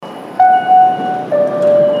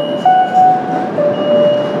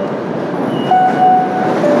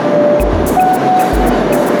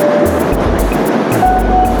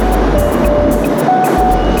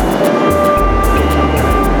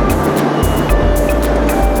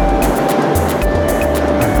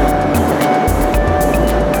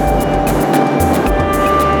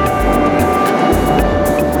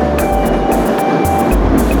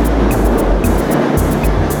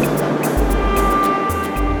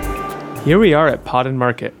Here we are at Pod and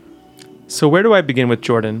Market. So where do I begin with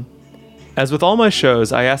Jordan? As with all my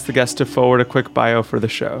shows, I ask the guest to forward a quick bio for the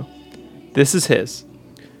show. This is his.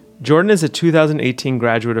 Jordan is a 2018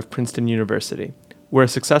 graduate of Princeton University, where a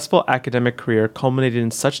successful academic career culminated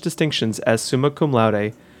in such distinctions as Summa Cum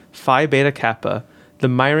Laude, Phi Beta Kappa, the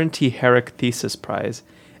Myron T. Herrick Thesis Prize,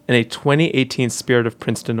 and a 2018 Spirit of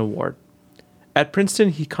Princeton Award. At Princeton,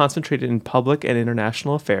 he concentrated in public and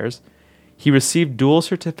international affairs. He received dual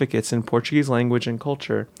certificates in Portuguese language and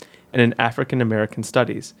culture and in African American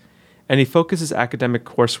studies, and he focuses academic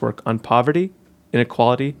coursework on poverty,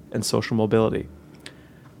 inequality, and social mobility.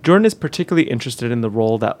 Jordan is particularly interested in the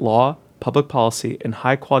role that law, public policy, and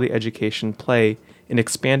high-quality education play in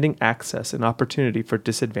expanding access and opportunity for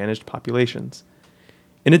disadvantaged populations.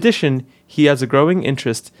 In addition, he has a growing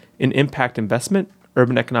interest in impact investment,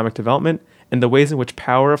 urban economic development, and the ways in which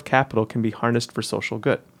power of capital can be harnessed for social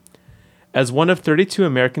good. As one of 32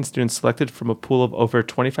 American students selected from a pool of over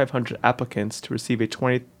 2,500 applicants to receive a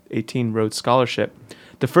 2018 Rhodes Scholarship,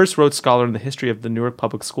 the first Rhodes Scholar in the history of the Newark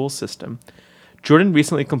Public School system, Jordan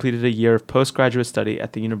recently completed a year of postgraduate study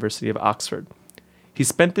at the University of Oxford. He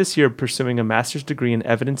spent this year pursuing a master's degree in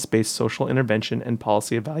evidence-based social intervention and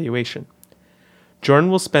policy evaluation. Jordan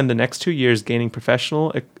will spend the next 2 years gaining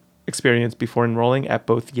professional experience before enrolling at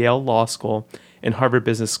both Yale Law School and Harvard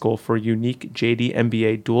Business School for a unique JD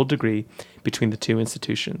MBA dual degree between the two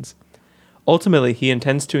institutions. Ultimately, he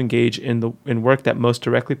intends to engage in work that most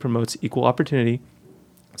directly promotes equal opportunity,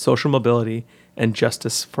 social mobility, and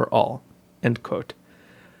justice for all. End quote.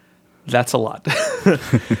 That's a lot.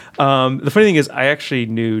 The funny thing is, I actually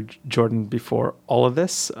knew Jordan before all of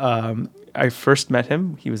this. I first met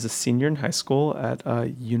him. He was a senior in high school at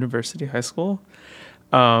University High School.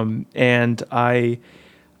 And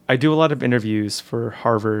I do a lot of interviews for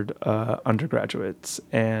Harvard undergraduates,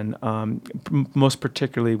 and most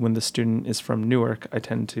particularly when the student is from Newark, I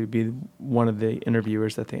tend to be one of the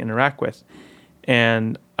interviewers that they interact with.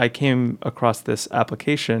 And I came across this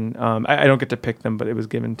application. I don't get to pick them, but it was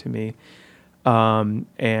given to me.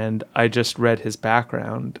 And I just read his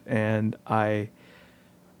background, and I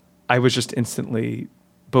was just instantly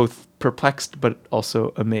both perplexed but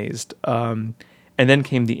also amazed. And then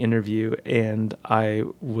came the interview, and I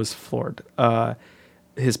was floored.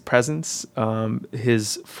 His presence,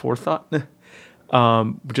 his forethought,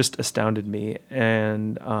 just astounded me,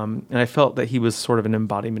 and I felt that he was sort of an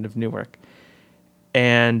embodiment of Newark.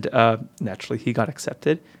 And naturally, he got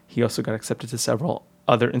accepted. He also got accepted to several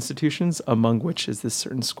other institutions, among which is this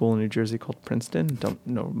certain school in New Jersey called Princeton. Don't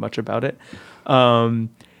know much about it.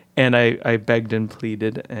 And I begged and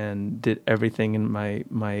pleaded and did everything in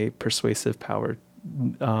my persuasive power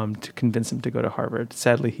to convince him to go to Harvard.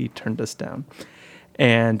 Sadly, he turned us down.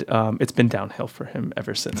 And it's been downhill for him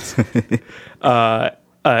ever since.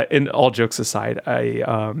 In all jokes aside,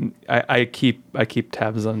 I keep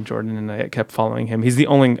tabs on Jordan, and I kept following him. He's the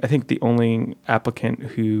only applicant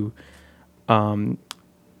who,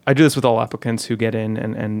 I do this with all applicants who get in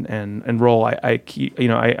and enroll. I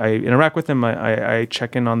interact with them. I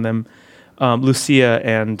check in on them. Lucia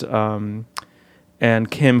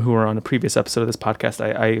and Kim, who are on a previous episode of this podcast,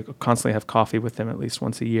 I constantly have coffee with them at least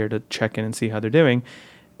once a year to check in and see how they're doing.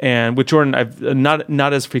 And with Jordan, I've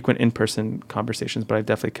not as frequent in-person conversations, but I've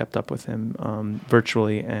definitely kept up with him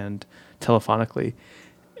virtually and telephonically.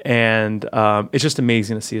 And it's just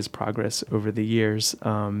amazing to see his progress over the years.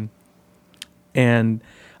 And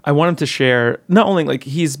I want him to share, not only like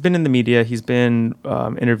he's been in the media, he's been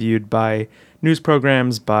interviewed by news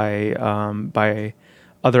programs, by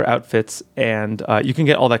other outfits, and you can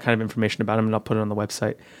get all that kind of information about him, and I'll put it on the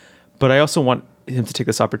website. But I also want him to take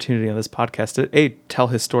this opportunity on this podcast to tell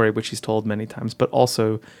his story, which he's told many times, but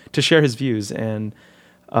also to share his views and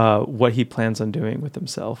what he plans on doing with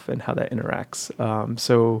himself and how that interacts.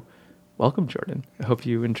 So welcome, Jordan. I hope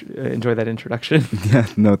you enjoy that introduction. Yeah,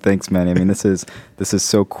 no, thanks, man. I mean, this is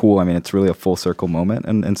so cool. I mean, it's really a full circle moment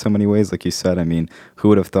in so many ways. Like you said, I mean, who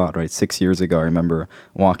would have thought, right? 6 years ago, I remember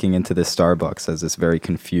walking into this Starbucks as this very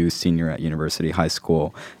confused senior at University High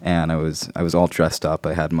School, and I was all dressed up.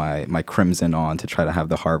 I had my crimson on to try to have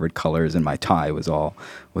the Harvard colors, and my tie was all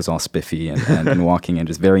spiffy, and walking in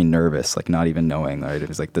just very nervous, like not even knowing, right? It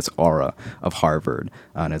was like this aura of Harvard,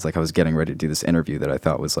 and it's like I was getting ready to do this interview that I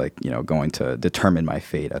thought was like, going to determine my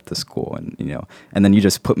fate at the school, and then you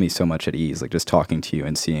just put me so much at ease, like just talking to you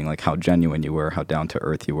and seeing like how genuine you were, how down to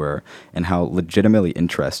earth you were, and how legitimately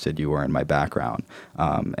interested you were in my background,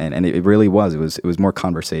 and it really was. It was more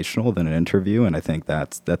conversational than an interview, and I think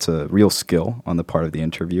that's a real skill on the part of the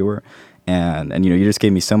interviewer. And you just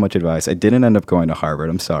gave me so much advice. I didn't end up going to Harvard.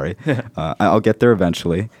 I'm sorry. I'll get there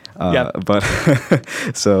eventually. But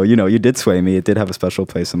so you did sway me. It did have a special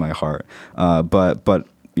place in my heart. But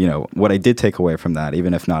what I did take away from that,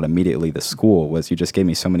 even if not immediately the school, was you just gave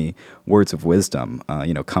me so many words of wisdom.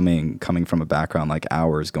 Coming from a background like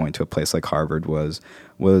ours, going to a place like Harvard was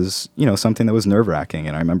something that was nerve-wracking.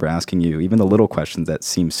 And I remember asking you even the little questions that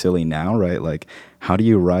seem silly now, right? Like, how do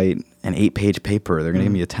you write an 8-page paper? They're going to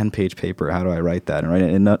give me a 10-page paper. How do I write that?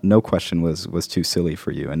 And no question was too silly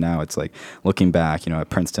for you. And now it's like, looking back, at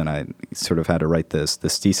Princeton, I sort of had to write this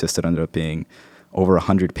thesis that ended up being over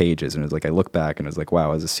 100 pages. And it was like, I look back and it was like,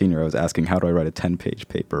 wow, as a senior, I was asking, how do I write a 10-page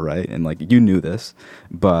paper, right? And like, you knew this,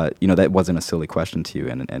 but that wasn't a silly question to you.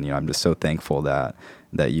 And I'm just so thankful that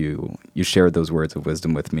you shared those words of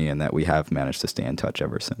wisdom with me, and that we have managed to stay in touch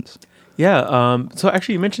ever since. Yeah. So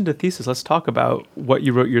actually, you mentioned a thesis. Let's talk about what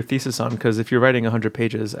you wrote your thesis on, because if you're writing 100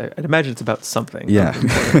 pages, I'd imagine it's about something. Yeah.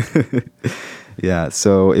 Yeah,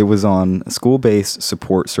 so it was on school-based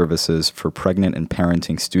support services for pregnant and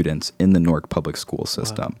parenting students in the Newark public school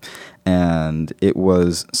system. Wow. And it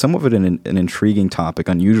was some of it an intriguing topic,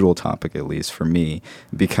 unusual topic, at least for me,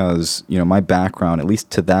 because, my background, at least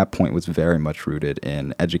to that point, was very much rooted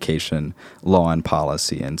in education, law, and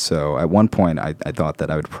policy. And so at one point, I thought that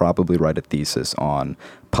I would probably write a thesis on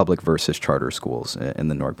public versus charter schools in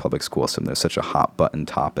the Newark public school system. There's such a hot button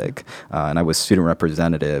topic. And I was student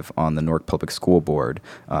representative on the Newark Public School Board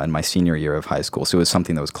in my senior year of high school. So it was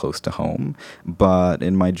something that was close to home. But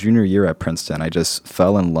in my junior year at Princeton, I just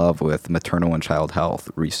fell in love with maternal and child health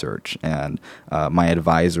research. And my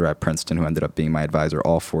advisor at Princeton, who ended up being my advisor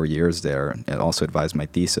all 4 years there, and also advised my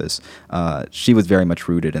thesis, she was very much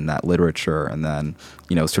rooted in that literature. And then,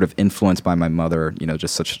 sort of influenced by my mother,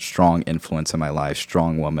 just such a strong influence in my life,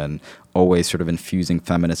 strong woman, always sort of infusing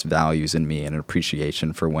feminist values in me and an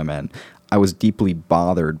appreciation for women. I was deeply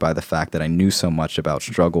bothered by the fact that I knew so much about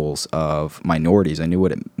struggles of minorities. I knew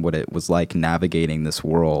what it was like navigating this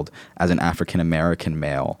world as an African-American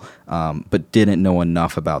male, but didn't know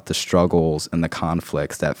enough about the struggles and the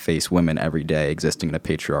conflicts that face women every day existing in a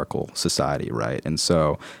patriarchal society, right? And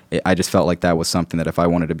so I just felt like that was something that if I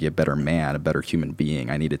wanted to be a better man, a better human being,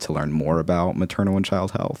 I needed to learn more about maternal and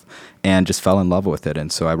child health, and just fell in love with it. And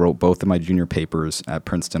so I wrote both of my junior papers at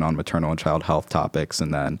Princeton on maternal and child health topics,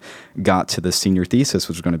 and then got to the senior thesis,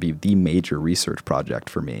 which was going to be the major research project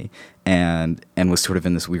for me, and was sort of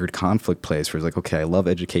in this weird conflict place where it's like, okay, I love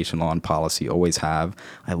education, law, and policy, always have.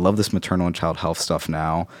 I love this maternal and child health stuff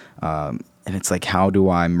now. And it's like, how do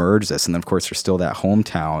I merge this? And then, of course, there's still that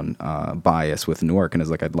hometown bias with Newark. And it's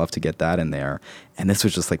like, I'd love to get that in there. And this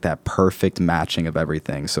was just like that perfect matching of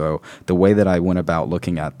everything. So the way that I went about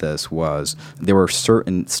looking at this was there were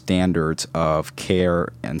certain standards of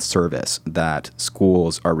care and service that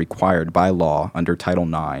schools are required by law under Title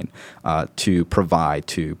IX to provide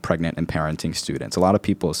to pregnant and parenting students. A lot of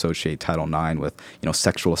people associate Title IX with,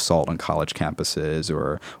 sexual assault on college campuses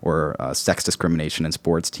or sex discrimination in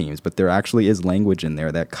sports teams. But there actually is language in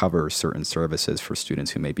there that covers certain services for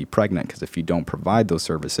students who may be pregnant, because if you don't provide those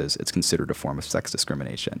services, it's considered a form of sex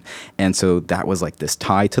discrimination. And so that was like this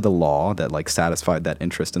tie to the law that like satisfied that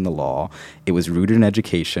interest in the law. It was rooted in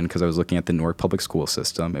education because I was looking at the Newark public school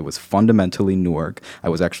system. It was fundamentally Newark. I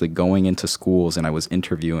was actually going into schools and I was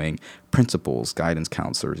interviewing principals, guidance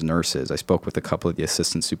counselors, nurses. I spoke with a couple of the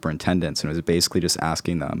assistant superintendents, and it was basically just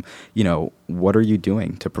asking them, what are you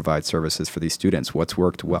doing to provide services for these students? What's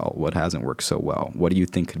worked well? What hasn't worked so well? What do you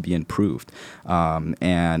think could be improved?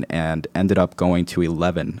 And ended up going to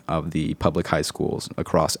 11 of the public high schools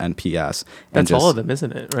across NPS. That's all of them,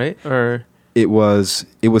 isn't it? Right? Or it was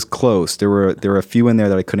close. There were a few in there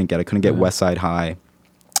that I couldn't get. I couldn't get Westside High.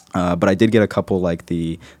 But I did get a couple like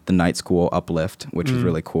the night school Uplift, which was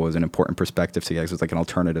really cool. It was an important perspective to get. It was like an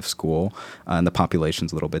alternative school, and the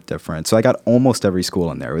population's a little bit different. So I got almost every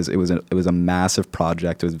school in there. It was a massive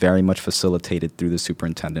project. It was very much facilitated through the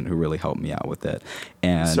superintendent, who really helped me out with it.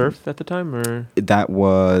 And Surf at the time, or that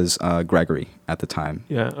was Gregory at the time.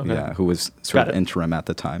 Yeah, okay. Yeah, who was sort of interim at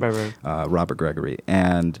the time. Right. Robert Gregory.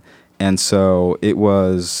 And so it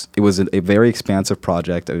was a very expansive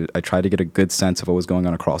project. I tried to get a good sense of what was going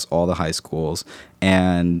on across all the high schools,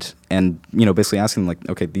 and basically asking like,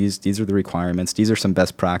 okay, these are the requirements. These are some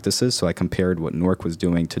best practices. So I compared what Newark was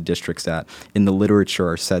doing to districts that in the literature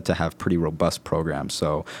are said to have pretty robust programs.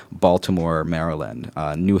 So Baltimore, Maryland,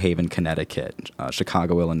 New Haven, Connecticut,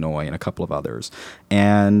 Chicago, Illinois, and a couple of others.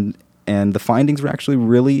 And and the findings were actually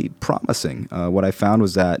really promising. What I found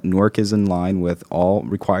was that Newark is in line with all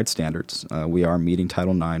required standards. We are meeting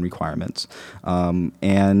Title IX requirements,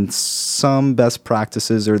 and some best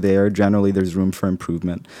practices are there. Generally, there's room for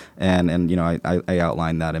improvement, and you know, I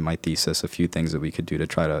outlined that in my thesis, a few things that we could do to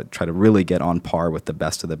try to really get on par with the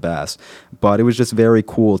best of the best. But it was just very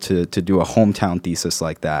cool to do a hometown thesis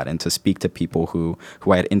like that, and to speak to people who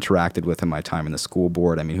I had interacted with in my time in the school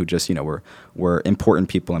board. I mean, who just, you know, were important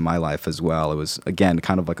people in my life as well. It was, again,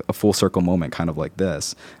 kind of like a full circle moment, kind of like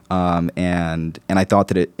this. And I thought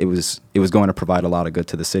that it was going to provide a lot of good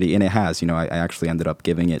to the city, and it has. You know, I actually ended up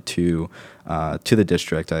giving it to the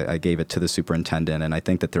district. I gave it to the superintendent, and I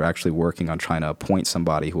think that they're actually working on trying to appoint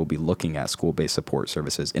somebody who will be looking at school-based support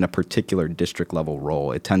services in a particular district-level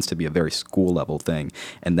role. It tends to be a very school-level thing,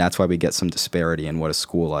 and that's why we get some disparity in what a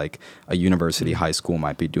school like a university high school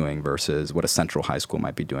might be doing versus what a central high school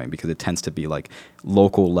might be doing, because it tends to be like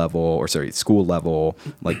school level,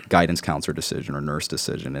 like guidance counselor decision or nurse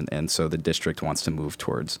decision, and so the district wants to move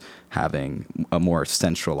towards having a more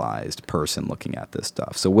centralized person looking at this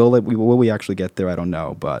stuff. So will we actually get there? I don't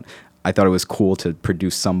know, but I thought it was cool to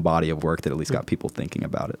produce some body of work that at least got people thinking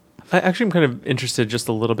about it. I actually am kind of interested just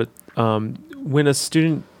a little bit. When a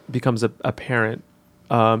student becomes a parent,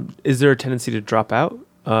 is there a tendency to drop out?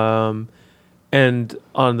 And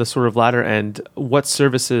on the sort of latter end, what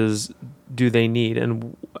services do they need,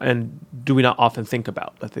 and do we not often think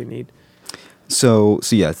about that they need? So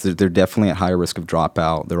yes, they're definitely at higher risk of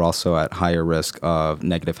dropout. They're also at higher risk of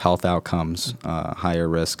negative health outcomes, higher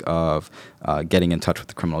risk of getting in touch with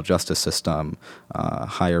the criminal justice system,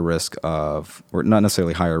 higher risk of, or not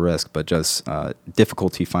necessarily higher risk, but just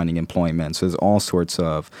difficulty finding employment. So there's all sorts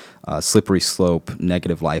of slippery slope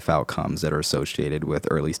negative life outcomes that are associated with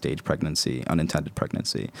early stage pregnancy, unintended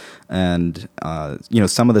pregnancy. And,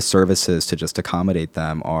 some of the services to just accommodate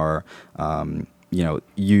them are,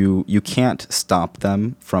 you can't stop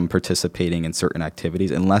them from participating in certain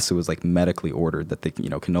activities unless it was like medically ordered that they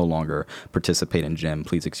can no longer participate in gym.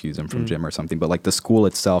 Please excuse them from gym or something. But like the school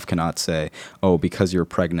itself cannot say, oh, because you're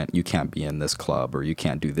pregnant, you can't be in this club or you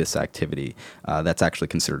can't do this activity. That's actually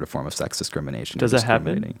considered a form of sex discrimination. Does that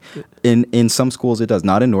happen? In some schools it does.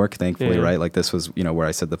 Not in Newark, thankfully, right? Like this was, where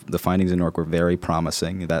I said the findings in Newark were very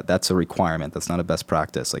promising. That's a requirement. That's not a best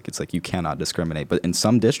practice. Like it's like you cannot discriminate. But in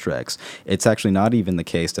some districts, it's actually not even the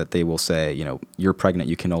case that they will say, you're pregnant,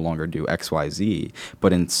 you can no longer do X, Y, Z.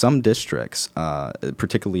 But in some districts,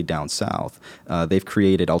 particularly down south, they've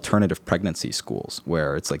created alternative pregnancy schools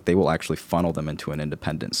where it's like they will actually funnel them into an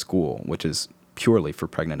independent school, which is purely for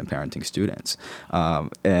pregnant and parenting students.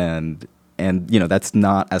 And that's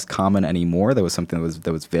not as common anymore. That was something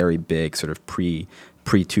that was very big, sort of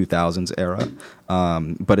pre-2000s era.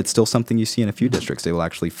 But it's still something you see in a few districts. They will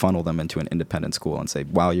actually funnel them into an independent school and say,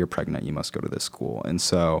 while you're pregnant, you must go to this school. And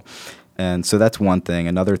so that's one thing.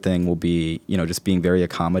 Another thing will be, just being very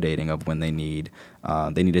accommodating of when they need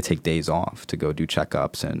to take days off to go do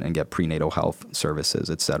checkups and get prenatal health services,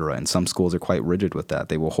 et cetera. And some schools are quite rigid with that.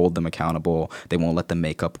 They will hold them accountable. They won't let them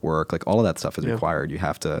make up work. Like all of that stuff is required. You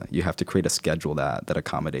have to create a schedule that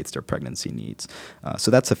accommodates their pregnancy needs.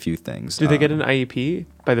 So that's a few things. Do they get an IEP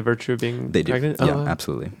by the virtue of being pregnant? They do. Yeah,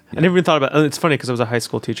 absolutely. Yeah. I never even thought about it. It's funny because I was a high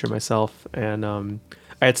school teacher myself, and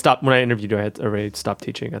I had stopped when I interviewed you. I had already stopped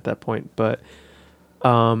teaching at that point, but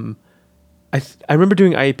I remember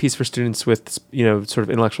doing IEPs for students with sort of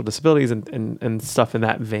intellectual disabilities and stuff in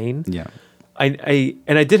that vein. Yeah.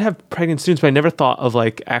 I did have pregnant students, but I never thought of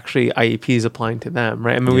like actually IEPs applying to them,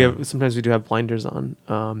 right? I mean, sometimes we do have blinders on,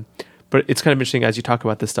 but it's kind of interesting as you talk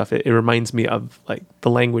about this stuff. It reminds me of like the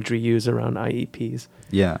language we use around IEPs.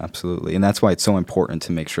 Yeah, absolutely. And that's why it's so important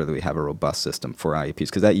to make sure that we have a robust system for IEPs,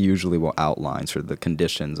 because that usually will outline sort of the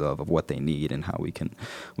conditions of what they need and how we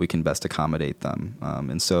can best accommodate them.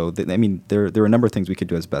 And so, there are a number of things we could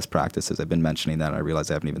do as best practices. I've been mentioning that, and I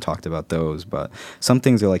realize I haven't even talked about those, but some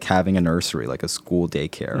things are like having a nursery, like a school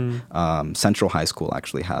daycare. Central High School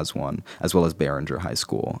actually has one, as well as Behringer High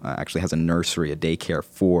School actually has a nursery, a daycare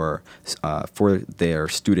for their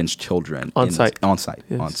students' children. On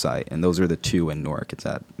site. And those are the two in Newark. It's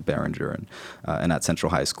at Behringer and at Central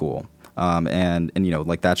High School. And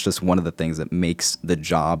that's just one of the things that makes the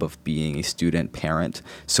job of being a student parent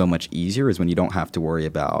so much easier, is when you don't have to worry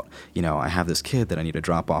about, I have this kid that I need to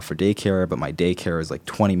drop off for daycare, but my daycare is like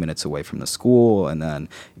 20 minutes away from the school. And then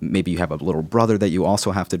maybe you have a little brother that you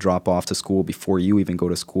also have to drop off to school before you even go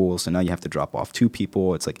to school. So now you have to drop off two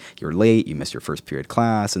people. It's like you're late, you miss your first period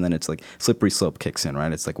class, and then it's like slippery slope kicks in,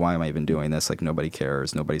 right? It's like, why am I even doing this? Like nobody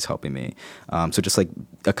cares, nobody's helping me. So just like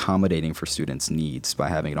accommodating for students' needs by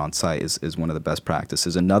having it on site. right, is one of the best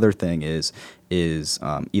practices. Another thing is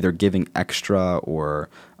either giving extra or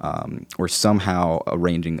somehow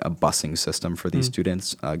arranging a busing system for these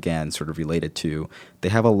students. Again, sort of related to, they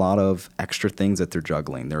have a lot of extra things that they're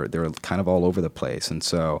juggling. They're kind of all over the place, and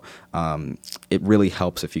so it really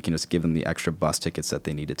helps if you can just give them the extra bus tickets that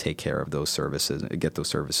they need to take care of those services, get those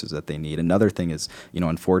services that they need. Another thing is,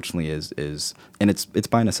 unfortunately, is and it's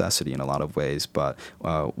by necessity in a lot of ways, but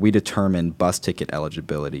we determine bus ticket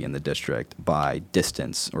eligibility in the district by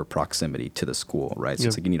distance or proximity to the school, right? So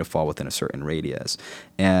it's like you need to fall within a certain radius.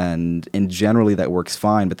 And generally that works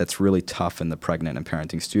fine, but that's really tough in the pregnant and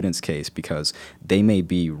parenting students case, because they may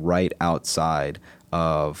be right outside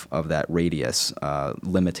of that radius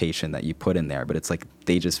limitation that you put in there, but it's like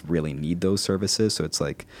they just really need those services. So it's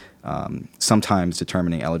like sometimes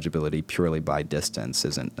determining eligibility purely by distance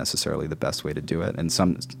isn't necessarily the best way to do it. And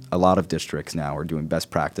a lot of districts now are doing best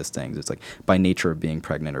practice things. It's like, by nature of being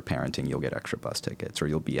pregnant or parenting, you'll get extra bus tickets, or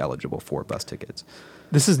you'll be eligible for bus tickets.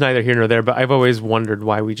 This is neither here nor there, but I've always wondered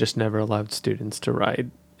why we just never allowed students to ride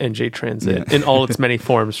NJ Transit in all its many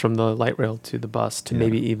forms, from the light rail to the bus to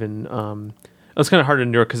maybe even it's kind of hard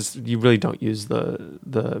in Newark because you really don't use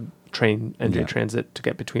the train NJ Transit to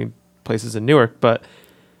get between places in Newark. But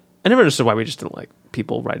I never understood why we just didn't like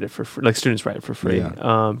people ride it for free, like students ride it for free.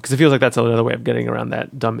 Because it feels like that's another way of getting around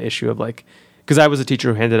that dumb issue of like, because I was a teacher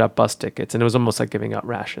who handed out bus tickets, and it was almost like giving out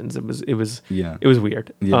rations. It was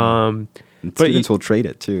weird. And students will trade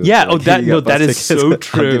it too. Yeah. Like, That is so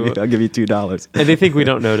true. I'll give you $2. And they think we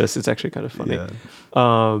don't notice. It's actually kind of funny.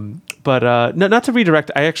 But not to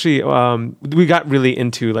redirect. I actually we got really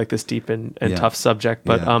into like this deep and tough subject.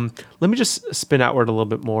 But let me just spin outward a little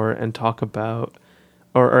bit more and talk about,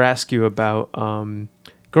 or ask you about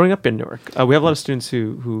growing up in Newark. We have a lot of students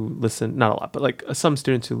who listen. Not a lot, but like some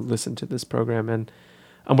students who listen to this program. And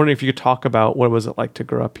I'm wondering if you could talk about what was it like to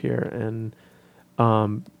grow up here and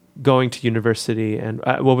going to university, and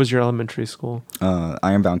what was your elementary school?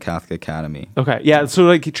 Ironbound Catholic Academy. Okay, yeah. So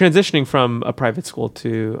like transitioning from a private school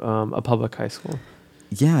to a public high school.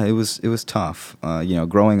 Yeah, it was tough.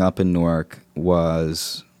 Growing up in Newark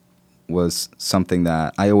was something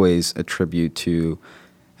that I always attribute to,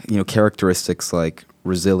 characteristics like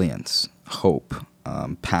resilience, hope,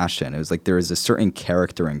 passion. It was like there is a certain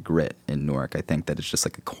character and grit in Newark, I think, that is just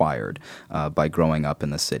like acquired by growing up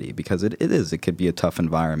in the city, because it could be a tough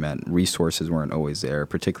environment. Resources weren't always there,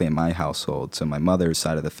 particularly in my household. So my mother's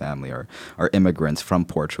side of the family are immigrants from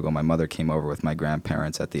Portugal. My mother came over with my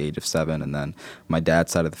grandparents at the age of 7, and then my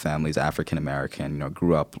dad's side of the family is African American,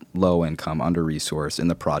 grew up low income, under-resourced in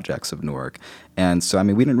the projects of Newark. And so,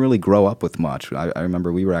 we didn't really grow up with much. I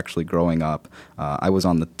remember we were actually growing up, I was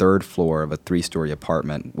on the 3rd floor of a 3-story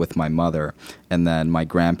apartment with my mother, and then my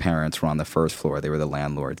grandparents were on the 1st floor. They were the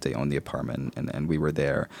landlords. They owned the apartment, and we were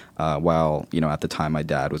there while, at the time my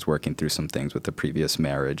dad was working through some things with the previous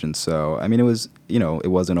marriage. And so, it was,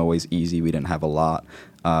 it wasn't always easy. We didn't have a lot.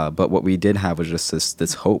 But what we did have was just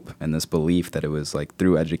this hope and this belief that it was like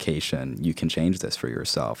through education, you can change this for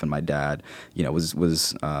yourself. And my dad,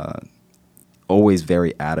 was always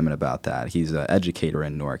very adamant about that. He's an educator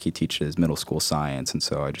in Newark. He teaches middle school science, and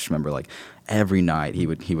so I just remember like every night he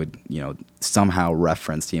would somehow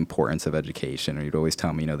reference the importance of education. And he'd always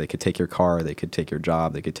tell me, they could take your car, they could take your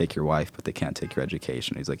job, they could take your wife, but they can't take your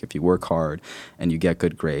education. He's like, if you work hard and you get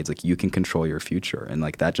good grades, like you can control your future. And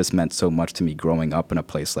like that just meant so much to me growing up in a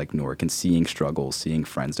place like Newark and seeing struggles, seeing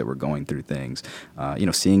friends that were going through things,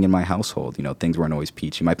 seeing in my household, things weren't always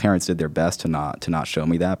peachy. My parents did their best to not show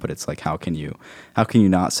me that, but it's like, how can you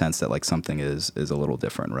not sense that like something is a little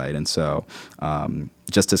different, right? And so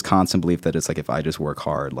just this constant belief that it's like, if I just work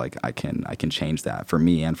hard, like I can change that for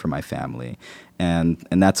me and for my family. And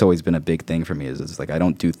that's always been a big thing for me is like, I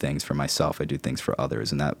don't do things for myself, I do things for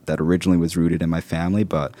others. And that originally was rooted in my family,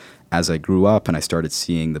 but as I grew up and I started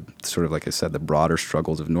seeing the sort of, like I said, the broader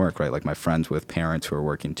struggles of Newark, right? Like my friends with parents who are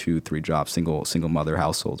working 2-3 jobs, single mother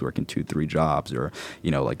households working 2-3 jobs, or,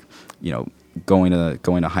 going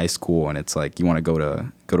to high school, and it's like you want to go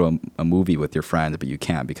to a movie with your friends, but you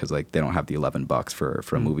can't because like they don't have the $11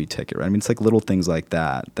 for a movie ticket, right? It's like little things like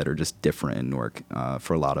that are just different in Newark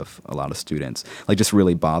for a lot of students. Like just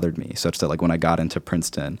really bothered me, such that like when I got into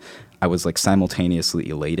Princeton, I was like simultaneously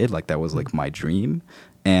elated, like that was like my dream,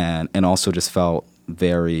 and also just felt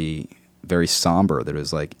very very somber. That it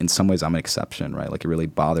was like, in some ways, I'm an exception, right? Like, it really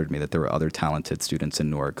bothered me that there were other talented students in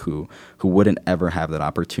Newark who wouldn't ever have that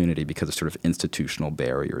opportunity because of sort of institutional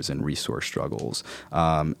barriers and resource struggles.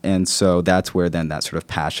 And so that's where then that sort of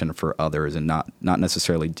passion for others, and not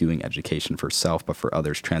necessarily doing education for self, but for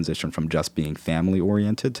others, transition from just being family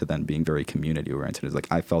oriented to then being very community oriented. It's like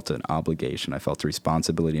I felt an obligation, I felt a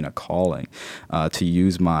responsibility and a calling to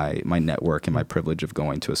use my network and my privilege of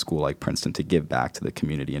going to a school like Princeton to give back to the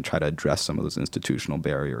community and try to address some of those institutional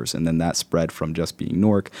barriers. And then that spread from just being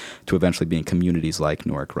Newark to eventually being communities like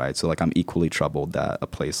Newark, right? So like I'm equally troubled that a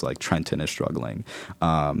place like Trenton is struggling,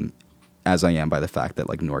 as I am by the fact that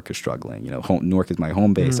like Newark is struggling. You know, Newark is my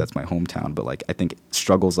home base, that's my hometown, but like I think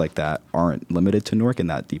struggles like that aren't limited to Newark, and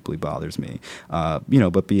that deeply bothers me. You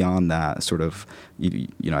know, but beyond that, sort of, you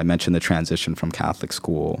know, I mentioned the transition from Catholic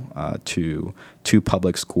school to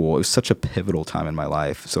public school. It was such a pivotal time in my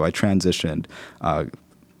life. So I transitioned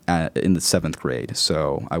in the 7th grade.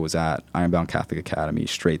 So I was at Ironbound Catholic Academy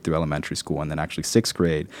straight through elementary school, and then actually 6th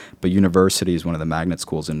grade. But university is one of the magnet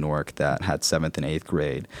schools in Newark that had 7th and 8th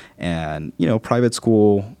grade. And, you know, private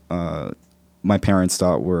school, my parents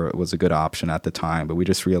thought was a good option at the time, but we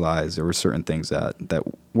just realized there were certain things that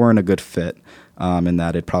weren't a good fit, and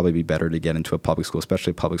that it'd probably be better to get into a public school,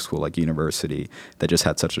 especially a public school like university that just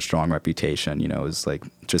had such a strong reputation. You know, it was like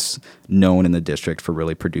just known in the district for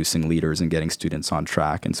really producing leaders and getting students on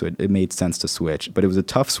track, and so it made sense to switch. But it was a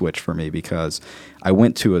tough switch for me because I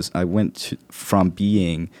went from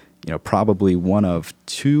being, you know, probably one of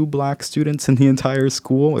 2 black students in the entire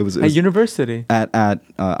school. It was at university at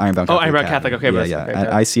Ironbound Catholic. Oh, Ironbound Catholic. Okay, yeah. Okay,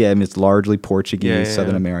 at ICM, it's largely Portuguese,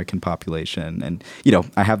 Southern American population, and you know,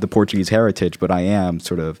 I have the Portuguese heritage, but I am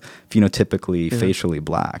sort of phenotypically, facially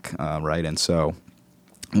black, right? And so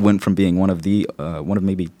went from being one of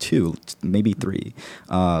maybe 2, maybe 3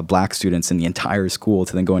 black students in the entire school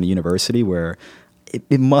to then going to university where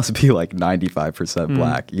it must be like 95%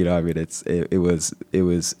 black. You know, I mean, it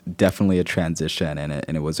was definitely a transition, and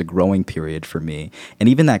it was a growing period for me. And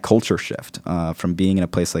even that culture shift from being in a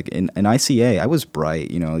place like in ICA, I was bright.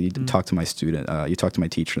 You know, you talk to my student, you talk to my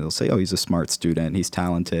teacher, and they'll say, "Oh, he's a smart student, he's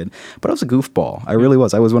talented." But I was a goofball. I really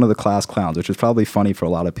was. I was one of the class clowns, which is probably funny for a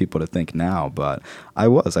lot of people to think now, but I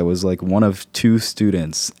was like one of 2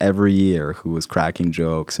 students every year who was cracking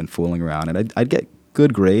jokes and fooling around, and I'd get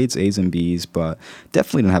good grades, A's and B's, but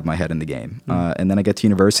definitely didn't have my head in the game. And then I get to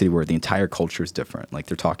university where the entire culture is different. Like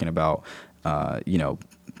they're talking about, you know,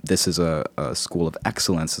 this is a school of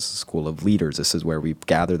excellence. This is a school of leaders. This is where we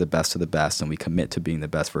gather the best of the best and we commit to being the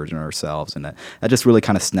best version of ourselves. And that just really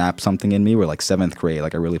kind of snapped something in me where like 7th grade,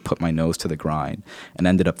 like I really put my nose to the grind and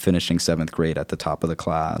ended up finishing 7th grade at the top of the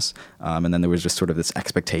class. And then there was just sort of this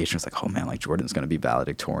expectation. It's like, oh man, like Jordan's going to be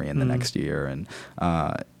valedictorian the next year.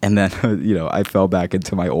 And then, you know, I fell back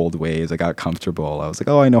into my old ways. I got comfortable. I was like,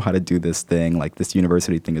 oh, I know how to do this thing. Like this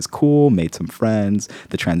university thing is cool. Made some friends.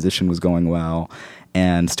 The transition was going well.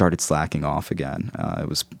 And started slacking off again. I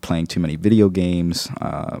was playing too many video games,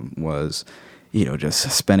 was, you know, just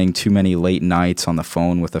spending too many late nights on the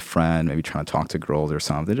phone with a friend, maybe trying to talk to girls or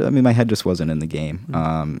something. I mean, my head just wasn't in the game.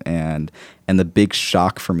 And the big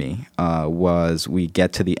shock for me was we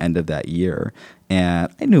get to the end of that year,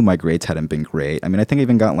 and I knew my grades hadn't been great. I mean, I think I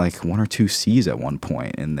even got like 1 or 2 C's at one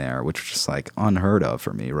point in there, which was just like unheard of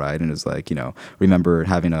for me, right? And it was like, you know, remember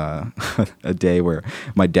having a day where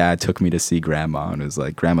my dad took me to see grandma, and it was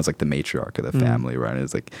like, grandma's like the matriarch of the family, right? And it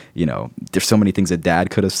was like, you know, there's so many things that dad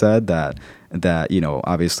could have said that, you know,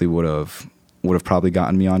 obviously would have probably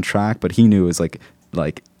gotten me on track, but he knew it was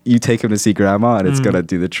like you take him to see grandma and it's gonna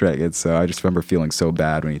do the trick. And so I just remember feeling so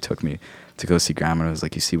bad when he took me to go see grandma. I was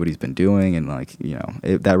like, you see what he's been doing, and like, you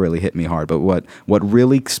know, that really hit me hard. But what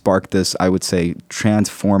really sparked this, I would say,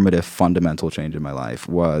 transformative, fundamental change in my life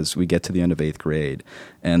was we get to the end of 8th grade,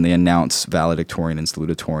 and they announce valedictorian and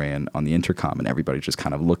salutatorian on the intercom, and everybody's just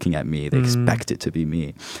kind of looking at me. They expect it to be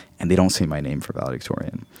me, and they don't say my name for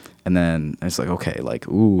valedictorian. And then it's like, okay, like,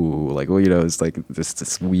 ooh, like, well, you know, it's like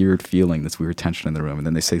this weird feeling, this weird tension in the room. And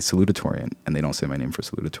then they say salutatorian, and they don't say my name for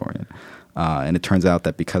salutatorian. And it turns out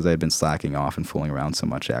that because I had been slacking off and fooling around so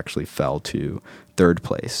much, I actually fell to 3rd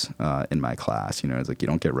place in my class. You know, it's like you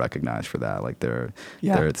don't get recognized for that. Like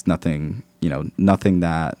it's nothing, you know, nothing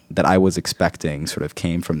that I was expecting sort of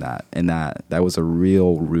came from that. And that was a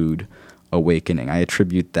real rude awakening. I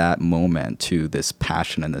attribute that moment to this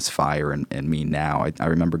passion and this fire in me now. I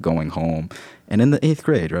remember going home, and in the 8th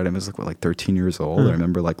grade, right, I was like 13 years old. I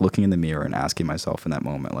remember like looking in the mirror and asking myself in that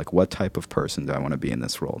moment, like, what type of person do I want to be in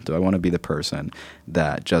this role? Do I want to be the person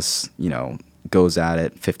that just, you know, goes at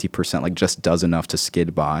it 50%, like just does enough to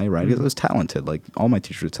skid by, right? Because I was talented. Like all my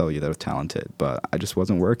teachers would tell you that I was talented, but I just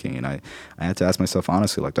wasn't working. And I had to ask myself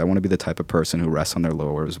honestly, like, do I want to be the type of person who rests on their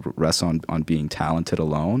laurels, rests on being talented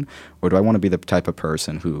alone? Or do I want to be the type of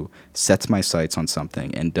person who sets my sights on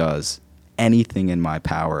something and does anything in my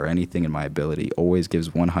power, anything in my ability, always gives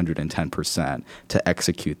 110% to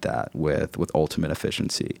execute that with ultimate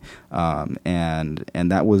efficiency. And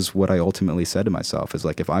that was what I ultimately said to myself is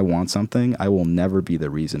like, if I want something, I will never be the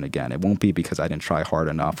reason again. It won't be because I didn't try hard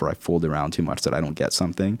enough or I fooled around too much that I don't get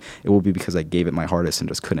something. It will be because I gave it my hardest and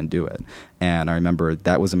just couldn't do it. And I remember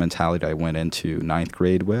that was a mentality I went into ninth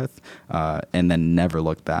grade with, and then never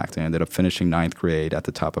looked back. I ended up finishing ninth grade at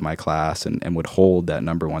the top of my class and would hold that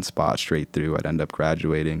number one spot straight through. I'd end up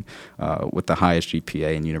graduating with the highest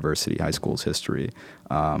GPA in university high school's history.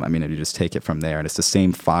 I mean, you just take it from there, and it's the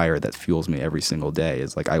same fire that fuels me every single day.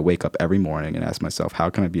 It's like I wake up every morning and ask myself, how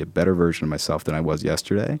can I be a better version of myself than I was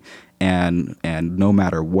yesterday? And no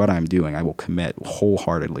matter what I'm doing, I will commit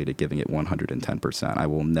wholeheartedly to giving it 110%. I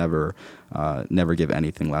will never give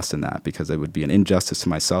anything less than that, because it would be an injustice to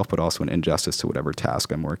myself, but also an injustice to whatever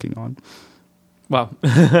task I'm working on. Wow.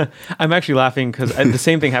 I'm actually laughing because the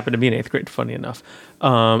same thing happened to me in 8th grade, funny enough.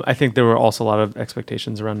 I think there were also a lot of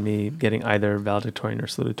expectations around me getting either valedictorian or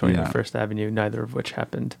salutatorian at First Avenue, neither of which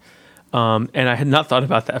happened. And I had not thought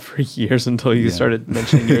about that for years until you started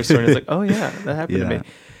mentioning your story. It's like, oh yeah, that happened to me.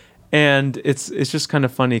 And it's just kind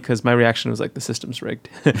of funny because my reaction was like, the system's rigged.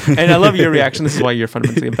 And I love your reaction. This is why you're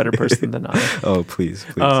fundamentally a better person than I. Oh, please.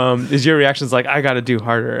 Is your reaction is like, I got to do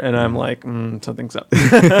harder. And I'm like, something's up.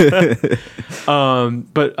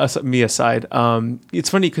 But me aside, it's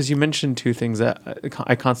funny because you mentioned two things that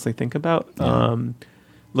I constantly think about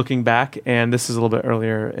looking back. And this is a little bit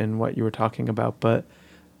earlier in what you were talking about. But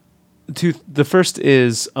the first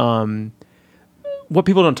is... what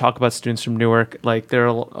people don't talk about students from Newark, like they're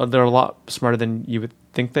a lot smarter than you would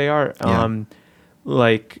think they are.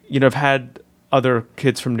 Like, you know, I've had other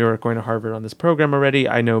kids from Newark going to Harvard on this program already.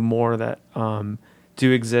 I know more that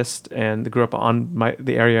do exist and grew up on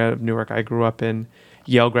the area of Newark I grew up in.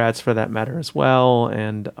 Yale grads for that matter as well.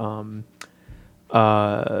 And,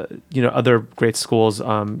 you know, other great schools,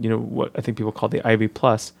 you know, what I think people call the Ivy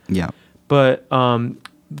Plus. Yeah. But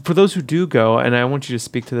for those who do go, and I want you to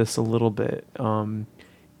speak to this a little bit,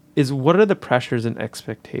 is what are the pressures and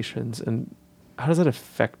expectations, and how does that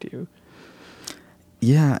affect you?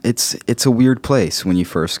 Yeah, it's a weird place when you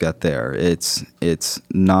first get there. It's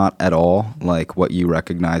not at all like what you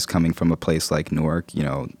recognize coming from a place like Newark, you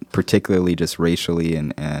know, particularly just racially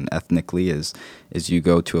and ethnically as you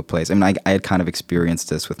go to a place. I mean, I had kind of experienced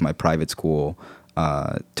this with my private school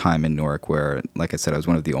time in Newark, where, like I said, I was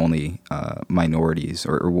one of the only minorities,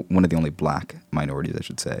 or one of the only black minorities, I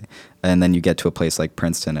should say. And then you get to a place like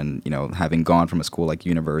Princeton, and, you know, having gone from a school like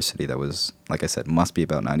University that was, like I said, must be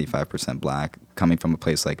about 95% black, coming from a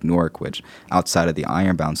place like Newark, which outside of the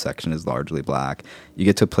Ironbound section is largely black, you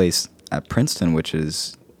get to a place at Princeton, which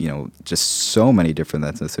is, you know, just so many different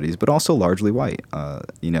ethnicities, but also largely white,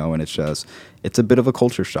 you know, and it's a bit of a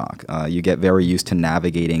culture shock. You get very used to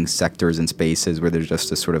navigating sectors and spaces where there's just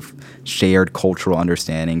this sort of shared cultural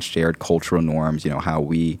understanding, shared cultural norms, you know, how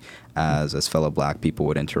we as fellow black people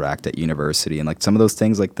would interact at university. And like some of those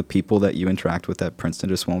things, like the people that you interact with at Princeton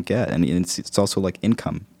just won't get. And it's also like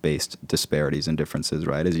income-based disparities and differences,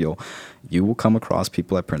 right? As you will come across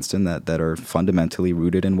people at Princeton that are fundamentally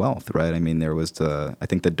rooted in wealth, right? I mean, there was I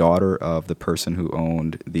think the daughter of the person who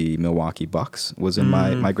owned the Milwaukee Bucks was in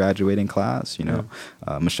my graduating class, you know.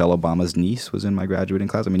 Michelle Obama's niece was in my graduating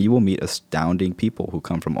class. I mean, you will meet astounding people who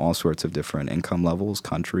come from all sorts of different income levels,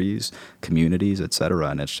 countries, communities, et cetera.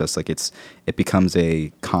 And it's just like it becomes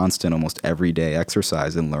a constant, almost everyday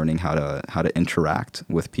exercise in learning how to interact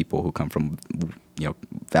with people who come from, you know,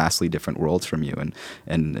 vastly different worlds from you.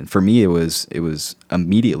 And for me, it was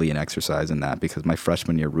immediately an exercise in that, because my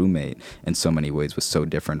freshman year roommate in so many ways was so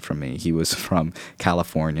different from me. He was from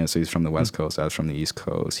California, so he's from the West Coast. I was from the East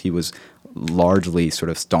Coast. He was largely sort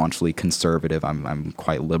of staunchly conservative. I'm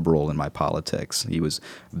quite liberal in my politics. He was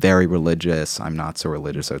very religious. I'm not so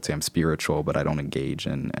religious. I would say I'm spiritual, but I don't engage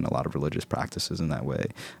in a lot of religious practices in that way.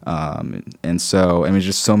 And so, I mean,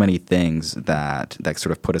 just so many things that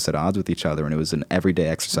sort of put us at odds with each other. And it was an everyday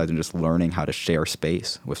exercise in just learning how to share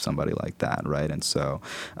space with somebody like that, right? And so,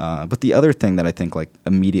 but the other thing that I think like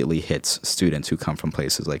immediately hits students who come from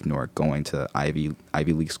places like Newark, going to Ivy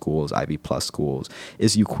League schools, Ivy Plus schools,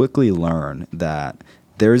 is you quickly learn that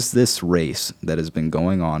there's this race that has been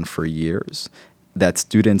going on for years, that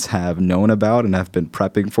students have known about and have been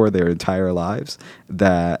prepping for their entire lives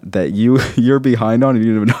that you're behind on, and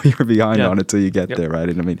you don't even know you're behind on until you get there, right?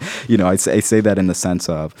 And I mean, I say that in the sense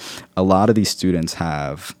of a lot of these students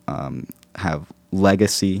have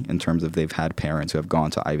legacy in terms of they've had parents who have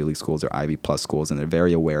gone to Ivy League schools or Ivy Plus schools, and they're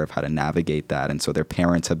very aware of how to navigate that. And so their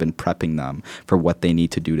parents have been prepping them for what they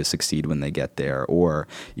need to do to succeed when they get there. Or,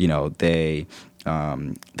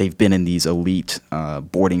 they've been in these elite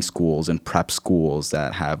boarding schools and prep schools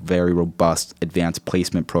that have very robust advanced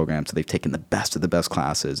placement programs. So they've taken the best of the best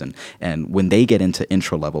classes. And when they get into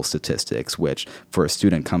intro level statistics, which for a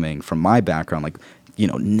student coming from my background,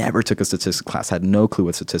 never took a statistics class, had no clue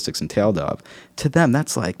what statistics entailed of, to them,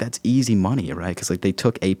 that's easy money, right? Because they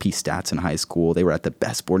took AP stats in high school. They were at the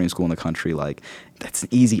best boarding school in the country. That's an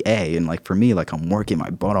easy A. And for me, I'm working my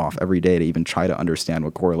butt off every day to even try to understand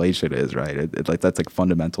what correlation is, right? That's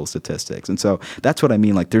fundamental statistics. And so that's what I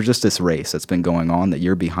mean. There's just this race that's been going on that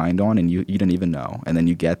you're behind on, and you didn't even know. And then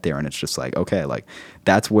you get there, and it's just okay,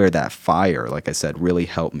 that's where that fire, like I said, really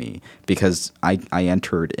helped me, because I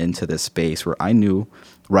entered into this space where I knew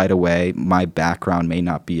right away my background may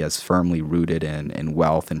not be as firmly rooted in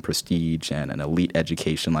wealth and prestige and an elite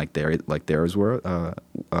education like theirs were,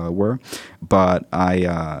 but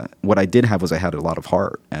what I did have was I had a lot of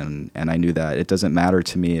heart, and I knew that it doesn't matter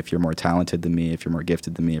to me if you're more talented than me, if you're more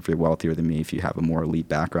gifted than me, if you're wealthier than me, if you have a more elite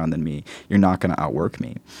background than me, you're not going to outwork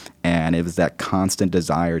me. And it was that constant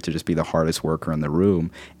desire to just be the hardest worker in the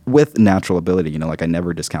room with natural ability. I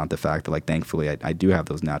never discount the fact that thankfully I do have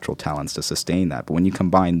those natural talents to sustain that. But when you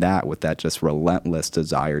combine that with that just relentless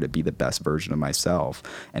desire to be the best version of myself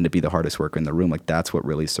and to be the hardest worker in the room, that's what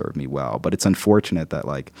really served me well. But it's unfortunate that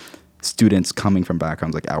students coming from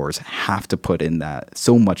backgrounds like ours have to put in that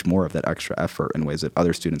so much more of that extra effort in ways that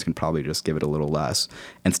other students can probably just give it a little less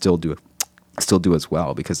and still do as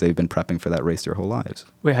well, because they've been prepping for that race their whole lives.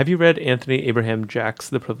 Wait, have you read Anthony Abraham Jack's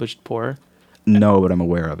The Privileged Poor? No, but I'm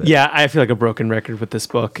aware of it. Yeah, I feel like a broken record with this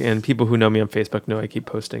book, and people who know me on Facebook know I keep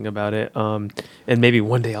posting about it. And maybe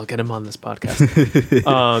one day I'll get him on this podcast.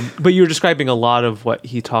 But you were describing a lot of what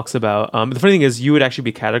he talks about. The funny thing is, you would actually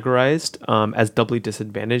be categorized as doubly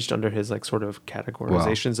disadvantaged under his sort of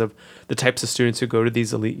categorizations of the types of students who go to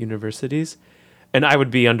these elite universities. And I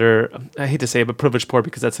would be under, I hate to say it, but privileged poor,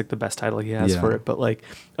 because that's the best title he has for it. But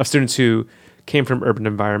of students who came from urban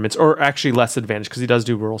environments, or actually less advantaged, because he does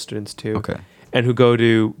do rural students too. Okay. And who go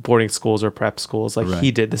to boarding schools or prep schools Right.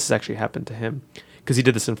 he did. This has actually happened to him, because he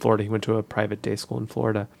did this in Florida. He went to a private day school in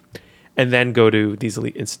Florida and then go to these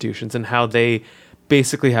elite institutions, and how they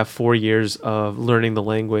basically have 4 years of learning the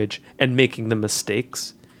language and making the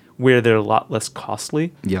mistakes where they're a lot less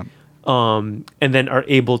costly. Yeah. And then are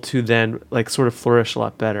able to then sort of flourish a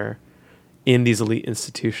lot better in these elite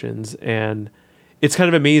institutions. And it's kind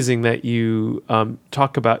of amazing that you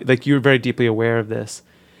talk about, you're very deeply aware of this.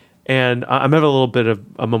 And I'm having a little bit of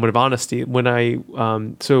a moment of honesty when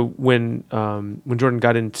when Jordan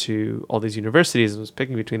got into all these universities and was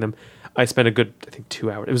picking between them, I spent a good,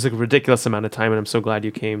 2 hours. It was a ridiculous amount of time, and I'm so glad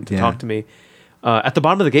you came to talk to me. At the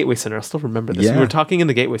bottom of the Gateway Center, I still remember this. We were talking in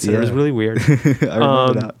the Gateway Center. It was really weird. I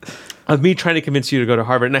remember that. Of me trying to convince you to go to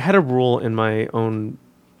Harvard, and I had a rule in my own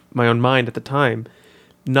mind at the time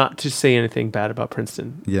not to say anything bad about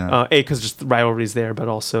Princeton. Yeah. Because just the rivalry's there, but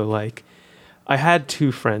also I had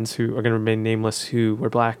two friends who are going to remain nameless who were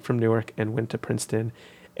black from Newark and went to Princeton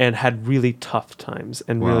and had really tough times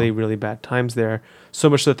and really, really bad times there. So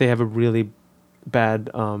much that they have a really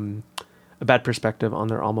bad perspective on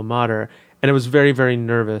their alma mater. And I was very, very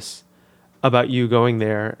nervous about you going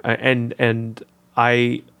there. And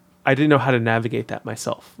I didn't know how to navigate that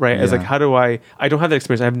myself, right? I was how do I don't have that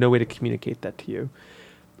experience. I have no way to communicate that to you.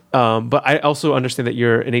 But I also understand that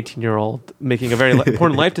you're an 18-year-old making a very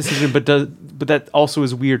important life decision, but that also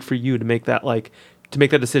is weird for you to make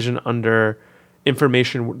that decision under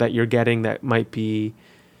information that you're getting that might be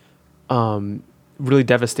really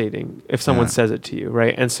devastating if someone says it to you,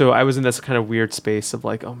 right? And so I was in this kind of weird space of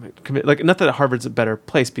not that Harvard's a better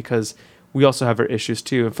place, because we also have our issues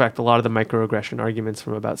too. In fact, a lot of the microaggression arguments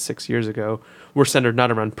from about 6 years ago were centered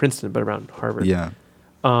not around Princeton, but around Harvard. Yeah.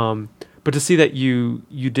 But to see that you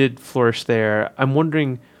did flourish there, I'm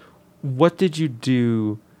wondering, what did you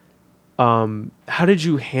do? How did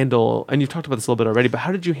you handle, and you've talked about this a little bit already, but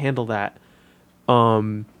how did you handle that?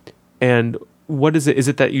 And what is it? Is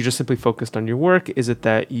it that you just simply focused on your work? Is it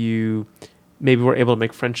that you maybe were able to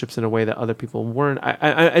make friendships in a way that other people weren't?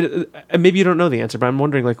 I maybe you don't know the answer, but I'm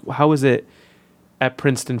wondering, how is it at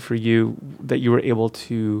Princeton for you that you were able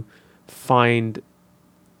to find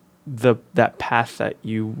that path that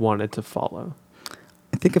you wanted to follow?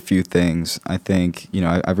 think a few things. I think,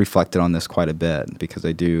 I've reflected on this quite a bit because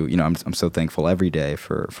I do, I'm so thankful every day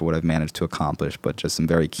for what I've managed to accomplish, but just I'm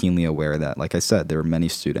very keenly aware that, like I said, there are many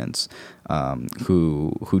students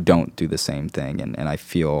who don't do the same thing. And I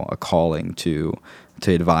feel a calling to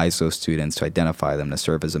advise those students, to identify them, to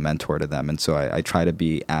serve as a mentor to them. And so I try to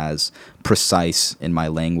be as precise in my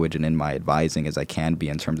language and in my advising as I can be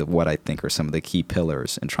in terms of what I think are some of the key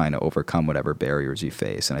pillars in trying to overcome whatever barriers you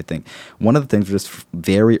face. And I think one of the things just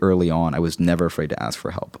very early on, I was never afraid to ask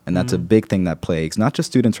for help. And that's a big thing that plagues not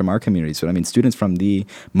just students from our communities, but I mean students from the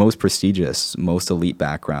most prestigious, most elite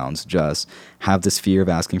backgrounds just have this fear of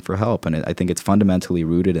asking for help. And I think it's fundamentally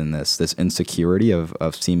rooted in this insecurity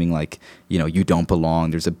of seeming like, you don't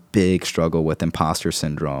belong. There's a big struggle with imposter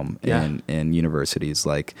syndrome in universities,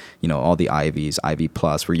 like, all the Ivies, Ivy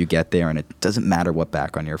Plus, where you get there and it doesn't matter what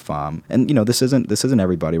background you're from. And, this isn't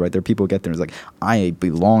everybody, right? There are people who get there and it's like, I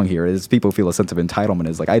belong here. It's people feel a sense of entitlement.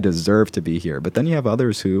 It's like, I deserve to be here. But then you have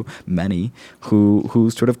others many who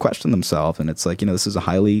sort of question themselves. And it's like, this is a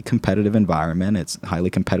highly competitive environment. It's a highly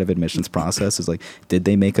competitive admissions process. It's like, did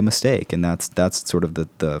they make a mistake? And that's sort of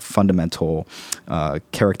the fundamental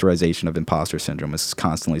characterization of imposter syndrome, is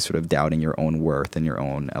constantly sort of doubting your own worth and your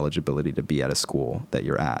own eligibility to be at a school that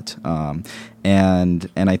you're at. And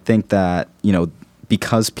I think that,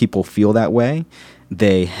 because people feel that way,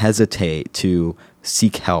 they hesitate to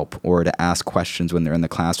seek help or to ask questions when they're in the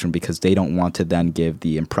classroom because they don't want to then give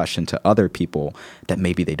the impression to other people that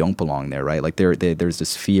maybe they don't belong there, right? Like there's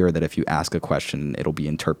this fear that if you ask a question, it'll be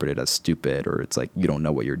interpreted as stupid, or it's like you don't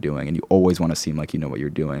know what you're doing, and you always want to seem like you know what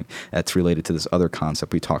you're doing. That's related to this other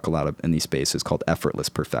concept we talk a lot of in these spaces called effortless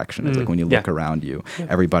perfection. It's like when you look around you,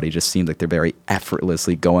 everybody just seems like they're very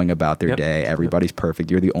effortlessly going about their day. Everybody's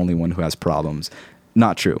perfect. You're the only one who has problems.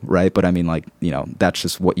 Not true, right? But I mean, like, that's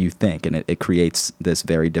just what you think. And it creates this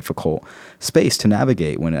very difficult space to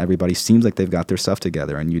navigate when everybody seems like they've got their stuff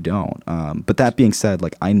together and you don't. But that being said,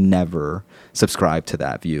 like, I never subscribed to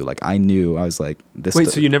that view. Like, I was like, this. Wait,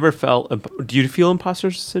 so you never felt, do you feel imposter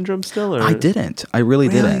syndrome still? Or? I didn't. I really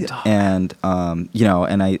didn't. And,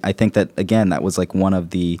 and I think that, again, that was like one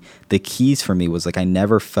of the keys for me was like, I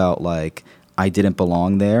never felt like I didn't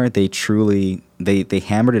belong there. They truly, they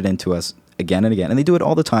hammered it into us again and again, and they do it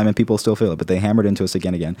all the time and people still feel it, but they hammered into us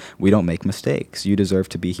again and again. We don't make mistakes. You deserve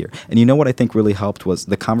to be here. And you know what I think really helped was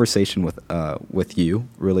the conversation with you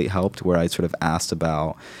really helped, where I sort of asked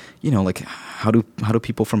about, like how do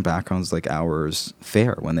people from backgrounds like ours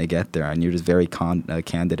fare when they get there? And you're just very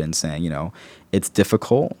candid in saying, it's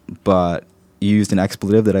difficult, but you used an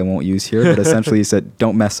expletive that I won't use here, but essentially you said,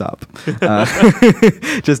 don't mess up.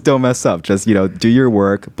 Just don't mess up. Just, do your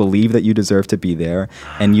work, believe that you deserve to be there.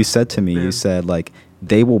 And you said to me, you said, like,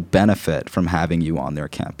 they will benefit from having you on their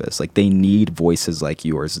campus. Like, they need voices like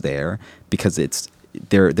yours there because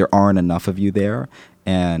there aren't enough of you there.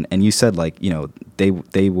 And you said, like,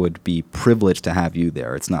 they would be privileged to have you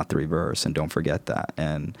there. It's not the reverse. And don't forget that.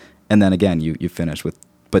 And then again, you finish with,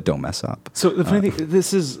 but don't mess up. So the funny thing,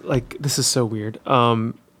 this is so weird.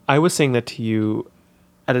 I was saying that to you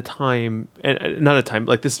at a time, and not a time,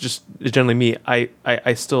 like this is just generally me.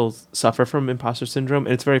 I still suffer from imposter syndrome.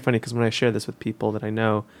 And it's very funny because when I share this with people that I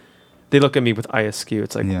know, they look at me with eye askew.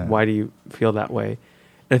 It's like, why do you feel that way?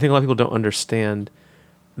 And I think a lot of people don't understand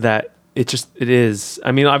that it is.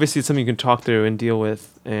 I mean, obviously it's something you can talk through and deal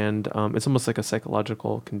with. And it's almost like a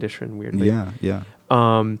psychological condition, weirdly. Yeah.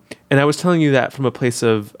 And I was telling you that from a place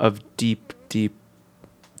of deep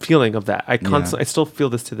feeling of that. I still feel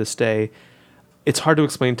this to this day. It's hard to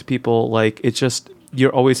explain to people. Like, it's just, you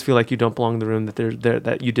always feel like you don't belong in the room,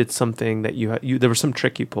 that you did something, that there was some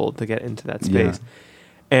trick you pulled to get into that space. Yeah.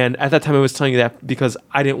 And at that time I was telling you that because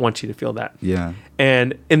I didn't want you to feel that. Yeah.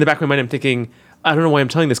 And in the back of my mind I'm thinking, I don't know why I'm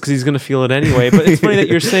telling this because he's going to feel it anyway. But it's funny that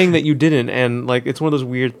you're saying that you didn't. And like, it's one of those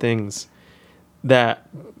weird things that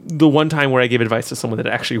the one time where I gave advice to someone that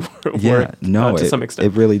actually worked to some extent.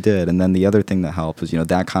 It really did. And then the other thing that helped was,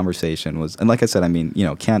 that conversation was, and like I said, I mean,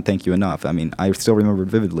 can't thank you enough. I mean, I still remember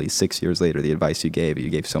vividly 6 years later, the advice you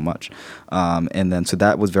gave so much. And then, so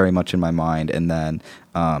that was very much in my mind. And then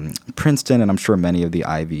Princeton, and I'm sure many of the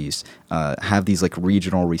Ivies, have these like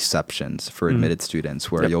regional receptions for admitted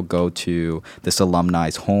students where you'll go to this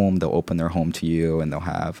alumni's home, they'll open their home to you, and they'll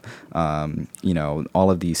have, all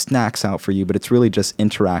of these snacks out for you, but it's really just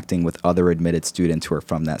interacting with other admitted students who are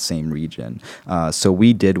from that same region. So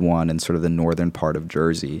we did one in sort of the northern part of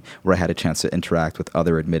Jersey where I had a chance to interact with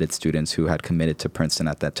other admitted students who had committed to Princeton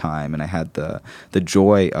at that time, and I had the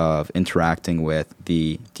joy of interacting with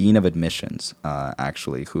the dean of admissions, actually,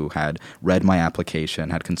 actually, who had read my application,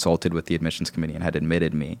 had consulted with the admissions committee, and had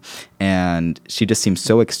admitted me. And she just seemed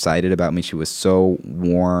so excited about me. She was so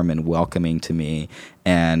warm and welcoming to me.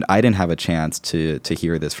 And I didn't have a chance to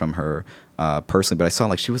hear this from her personally, but I saw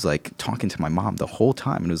like she was like talking to my mom the whole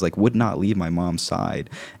time, and it was like would not leave my mom's side.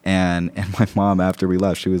 And my mom, after we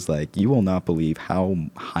left, she was like, "You will not believe how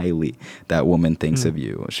highly that woman thinks of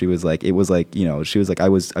you." She was like, it was like, you know, she was like, I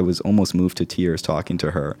was almost moved to tears talking to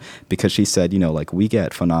her, because she said, you know, like, we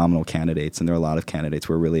get phenomenal candidates, and there are a lot of candidates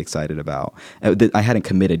we're really excited about. I hadn't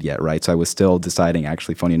committed yet, right? So I was still deciding,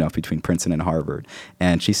 actually, funny enough, between Princeton and Harvard.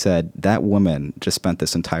 And she said, that woman just spent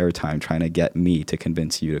this entire time trying to get me to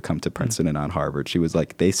convince you to come to Princeton and not Harvard. She was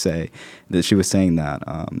like, she was saying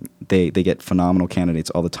that they get phenomenal candidates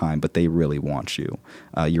all the time, but they really want you.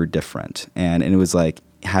 You're different. And it was like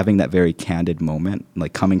having that very candid moment,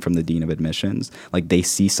 like coming from the dean of admissions, like they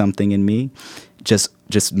see something in me, just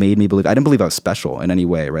made me believe. I didn't believe I was special in any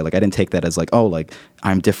way, right? Like I didn't take that as like, oh, like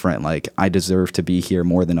I'm different, like I deserve to be here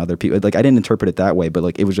more than other people. Like I didn't interpret it that way, but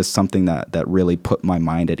like it was just something that really put my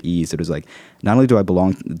mind at ease. It was like, not only do I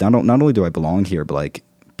belong here, but like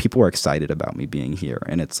people are excited about me being here.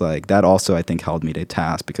 And it's like that also, I think, held me to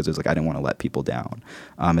task, because it was like I didn't want to let people down,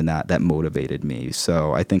 and that motivated me.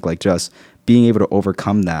 So I think like just being able to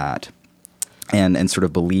overcome that and sort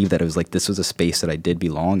of believe that it was like this was a space that I did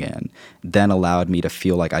belong in, then allowed me to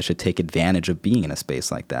feel like I should take advantage of being in a space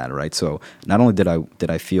like that, right? So not only did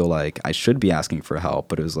I feel like I should be asking for help,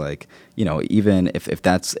 but it was like, you know, even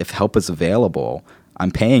if help is available, I'm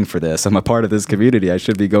paying for this, I'm a part of this community, I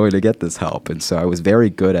should be going to get this help. And so I was very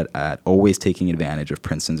good at always taking advantage of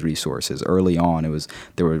Princeton's resources. Early on,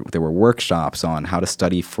 there were workshops on how to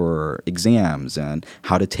study for exams and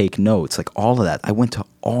how to take notes, like all of that. I went to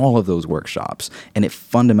all of those workshops, and it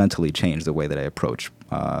fundamentally changed the way that I approach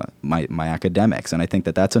my academics. And I think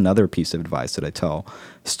that that's another piece of advice that I tell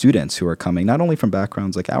students who are coming not only from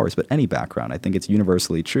backgrounds like ours, but any background. I think it's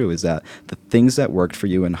universally true, is that the things that worked for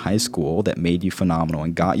you in high school that made you phenomenal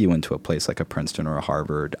and got you into a place like a Princeton or a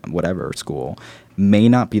Harvard, whatever school, may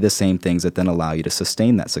not be the same things that then allow you to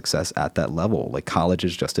sustain that success at that level. Like college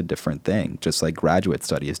is just a different thing, just like graduate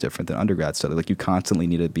study is different than undergrad study. Like you constantly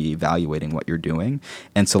need to be evaluating what you're doing.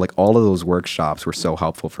 And so like all of those workshops were so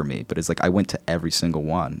helpful for me, but it's like I went to every single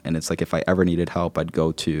one. And it's like if I ever needed help, I'd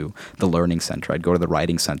go to the Learning Center. I'd go to the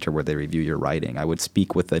Writing Center where they review your writing. I would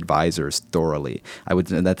speak with advisors thoroughly.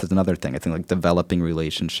 And that's another thing. I think like developing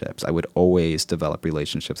relationships. I would always develop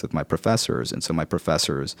relationships with my professors. And so my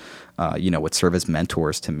professors, would serve as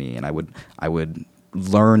mentors to me, and I would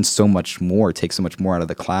learn so much more, take so much more out of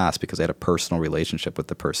the class because I had a personal relationship with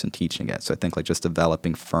the person teaching it. So I think like just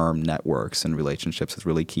developing firm networks and relationships is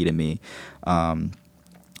really key to me.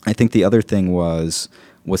 I think the other thing was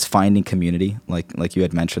finding community, like you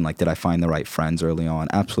had mentioned, like did I find the right friends early on?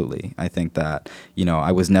 Absolutely. I think that,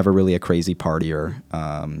 I was never really a crazy partier.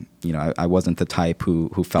 I wasn't the type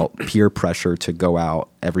who felt peer pressure to go out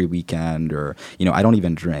every weekend, or, I don't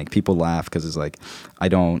even drink. People laugh because it's like, I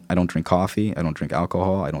don't drink coffee. I don't drink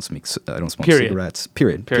alcohol. I don't smoke cigarettes.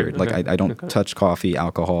 Period. Like I don't touch coffee,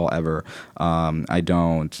 alcohol ever. I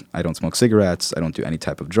don't smoke cigarettes. I don't do any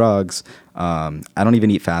type of drugs. I don't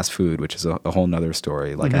even eat fast food, which is a whole nother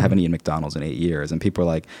story. Like I haven't eaten McDonald's in 8 years, and people are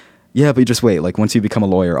like, yeah, but just wait. Like once you become a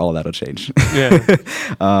lawyer, all of that'll change. Yeah.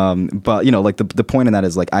 But like the point in that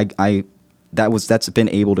is like that's been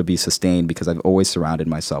able to be sustained because I've always surrounded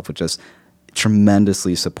myself with just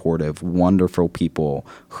tremendously supportive, wonderful people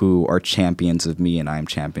who are champions of me and I'm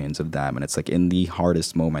champions of them. And it's like in the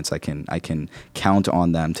hardest moments, I can count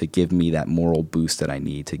on them to give me that moral boost that I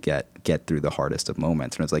need to get through the hardest of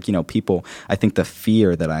moments. And it's like, people, I think the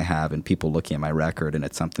fear that I have in people looking at my record, and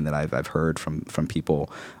it's something that I've heard from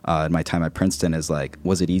people in my time at Princeton, is like,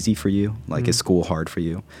 was it easy for you? Like, is school hard for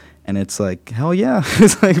you? And it's like, hell yeah.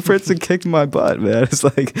 It's like Princeton kicked my butt, man. It's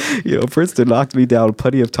like, Princeton knocked me down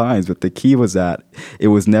plenty of times, but the key was that it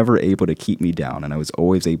was never able to keep me down, and I was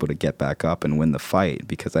always able to get back up and win the fight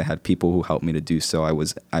because I had people who helped me to do so. I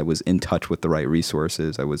was in touch with the right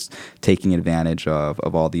resources. I was taking advantage of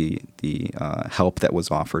all the help that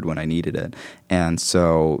was offered when I needed it. And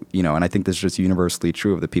so, and I think this is just universally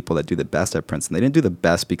true of the people that do the best at Princeton. They didn't do the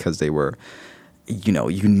best because they were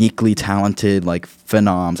uniquely talented, like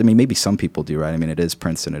phenoms. I mean, maybe some people do, right? I mean, it is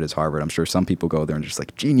Princeton, it is Harvard. I'm sure some people go there and just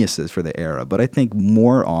like geniuses for the era. But I think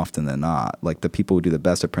more often than not, like the people who do the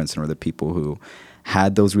best at Princeton are the people who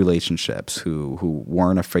had those relationships, who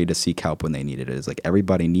weren't afraid to seek help when they needed it. It's like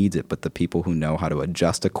everybody needs it, but the people who know how to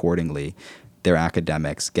adjust accordingly, their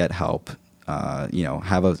academics, get help,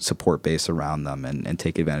 have a support base around them and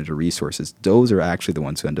take advantage of resources, those are actually the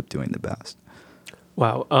ones who end up doing the best.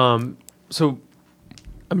 Wow. So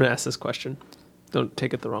I'm going to ask this question. Don't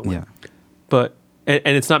take it the wrong way. Yeah. But, and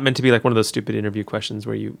it's not meant to be like one of those stupid interview questions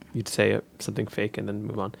where you'd say something fake and then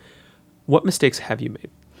move on. What mistakes have you made?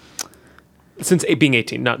 Since being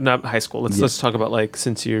 18, not high school. Let's talk about like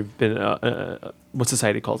since you've been what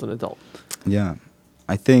society calls an adult. Yeah.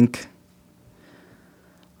 I think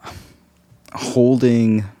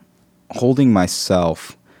holding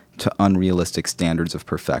myself to unrealistic standards of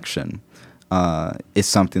perfection is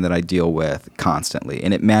something that I deal with constantly,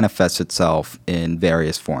 and it manifests itself in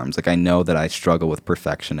various forms. Like I know that I struggle with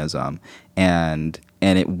perfectionism, and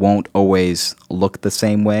it won't always look the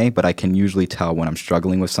same way, but I can usually tell when I'm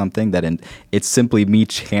struggling with something that it's simply me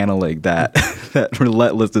channeling that that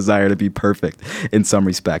relentless desire to be perfect in some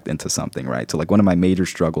respect into something, right? So like one of my major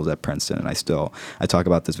struggles at Princeton, and I talk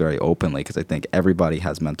about this very openly because I think everybody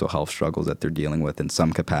has mental health struggles that they're dealing with in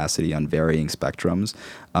some capacity on varying spectrums.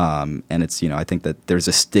 And it's, I think that there's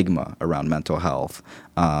a stigma around mental health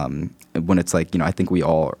when it's like, I think we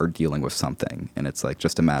all are dealing with something, and it's like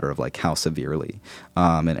just a matter of like how severely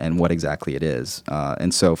and what exactly it is.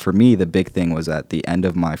 And so for me, the big thing was at the end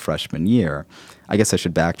of my freshman year. I guess I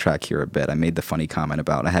should backtrack here a bit. I made the funny comment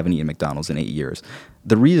about I haven't eaten McDonald's in 8 years.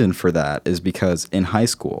 The reason for that is because in high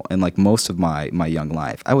school and like most of my young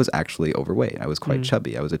life, I was actually overweight. I was quite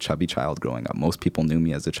chubby. I was a chubby child growing up. Most people knew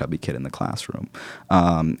me as a chubby kid in the classroom.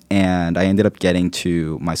 And I ended up getting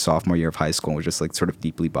to my sophomore year of high school and was just like sort of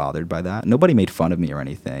deeply bothered by that. Nobody made fun of me or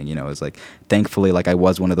anything. It was like, thankfully, like I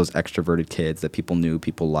was one of those extroverted kids that people knew,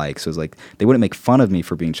 people liked. So it was like, they wouldn't make fun of me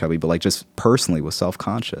for being chubby, but like just personally was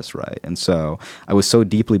self-conscious, right? And so I was so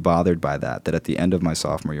deeply bothered by that at the end of my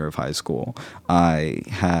sophomore year of high school, I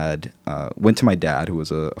had went to my dad, who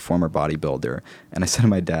was a former bodybuilder, and I said to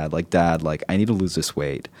my dad, like, Dad, like, I need to lose this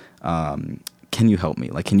weight. Can you help me?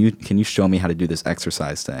 Like, can you show me how to do this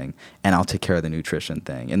exercise thing, and I'll take care of the nutrition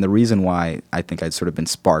thing? And the reason why I think I'd sort of been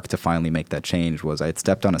sparked to finally make that change was I had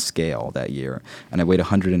stepped on a scale that year, and I weighed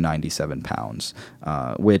 197 pounds,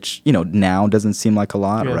 which, now doesn't seem like a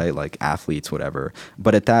lot, right? Like athletes, whatever.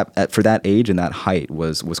 But for that age and that height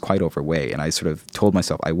was quite overweight. And I sort of told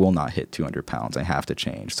myself, I will not hit 200 pounds. I have to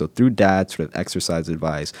change. So through Dad's sort of exercise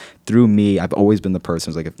advice, through me, I've always been the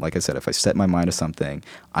person who's like I said, if I set my mind to something,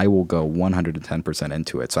 I will go 110%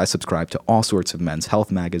 into it. So I subscribed to all sorts of men's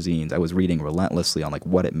health magazines. I was reading relentlessly on like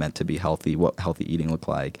what it meant to be healthy, what healthy eating looked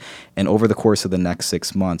like. And over the course of the next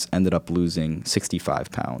 6 months, ended up losing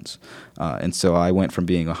 65 pounds. And so I went from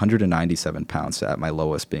being 197 pounds to at my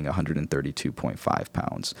lowest being 132.5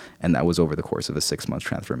 pounds. And that was over the course of a 6-month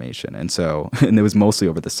transformation. And it was mostly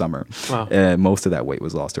over the summer. Wow. Most of that weight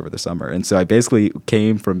was lost over the summer. And so I basically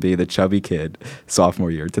came from being the chubby kid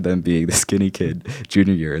sophomore year to then being the skinny kid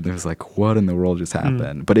junior year. And it was like, what in the world just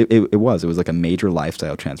happened? But it was like a major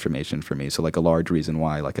lifestyle transformation for me. So like a large reason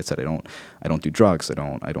why, like I said, I don't do drugs. I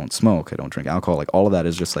don't smoke. I don't drink alcohol. Like all of that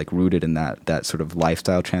is just like rooted in that sort of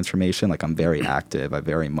lifestyle transformation. Like I'm very active. I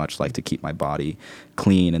very much like to keep my body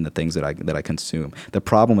clean and the things that I consume. The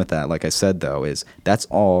problem with that, like I said, though, is that's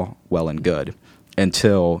all well and good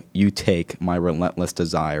until you take my relentless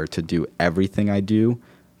desire to do everything I do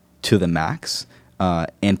to the max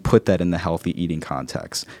and put that in the healthy eating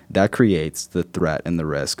context. That creates the threat and the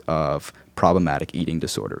risk of problematic eating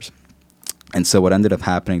disorders. And so what ended up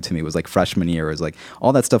happening to me was like freshman year was like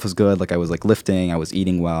all that stuff was good. Like I was like lifting, I was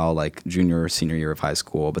eating well, like junior or senior year of high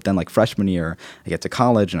school. But then like freshman year, I get to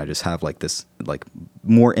college and I just have like this like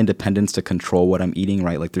more independence to control what I'm eating,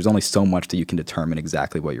 right? Like there's only so much that you can determine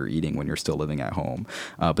exactly what you're eating when you're still living at home.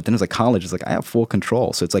 But then it's like college is like I have full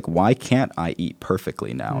control. So it's like, why can't I eat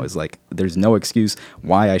perfectly now? It's like there's no excuse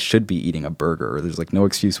why I should be eating a burger. Or there's like no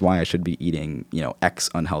excuse why I should be eating, X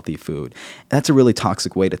unhealthy food. That's a really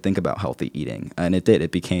toxic way to think about healthy eating. And it did. It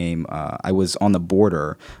became, I was on the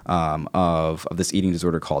border of this eating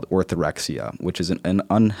disorder called orthorexia, which is an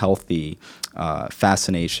unhealthy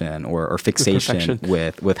fascination or fixation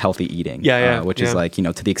with healthy eating. Which is like,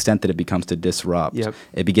 to the extent that it becomes to disrupt,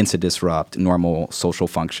 it begins to disrupt normal social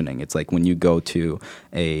functioning. It's like when you go to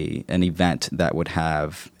an event that would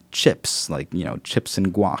have chips, like, chips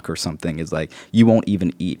and guac or something, is like you won't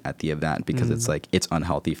even eat at the event because it's like it's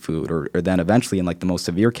unhealthy food. Or then eventually in like the most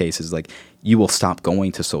severe cases, like you will stop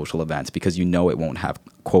going to social events because it won't have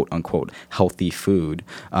quote unquote healthy food.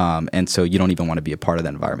 And so you don't even want to be a part of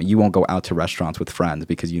that environment. You won't go out to restaurants with friends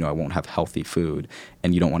because it won't have healthy food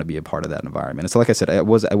and you don't want to be a part of that environment. And so like I said, I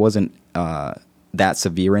wasn't that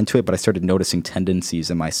severe into it, but I started noticing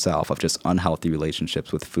tendencies in myself of just unhealthy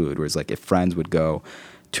relationships with food, whereas like if friends would go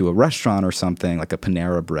to a restaurant or something, like a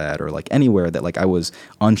Panera Bread or like anywhere that like I was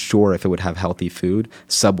unsure if it would have healthy food,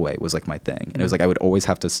 Subway was like my thing. And it was like I would always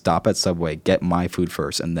have to stop at Subway, get my food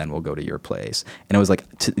first, and then we'll go to your place. And it was like,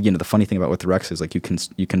 the funny thing about orthorexia is like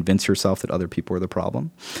you convince yourself that other people are the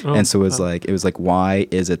problem. And so it was like, why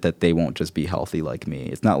is it that they won't just be healthy like me?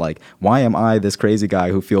 It's not like, why am I this crazy guy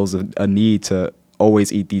who feels a need to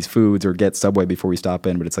always eat these foods or get Subway before we stop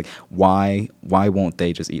in? But it's like, why won't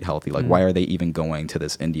they just eat healthy? Like, why are they even going to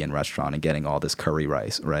this Indian restaurant and getting all this curry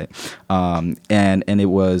rice, right? And it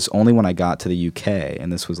was only when I got to the UK,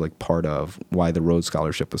 and this was like part of why the Rhodes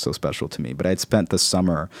Scholarship was so special to me, but I'd spent the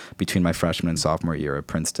summer between my freshman and sophomore year at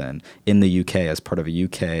Princeton in the UK as part of a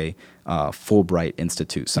UK Fulbright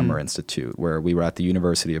Institute, summer institute, where we were at the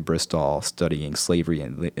University of Bristol studying slavery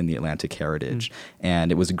in the Atlantic Heritage.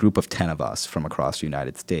 And it was a group of 10 of us from across the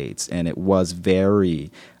United States. And it was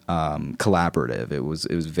very collaborative. It was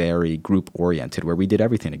very group oriented, where we did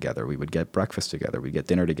everything together. We would get breakfast together, we'd get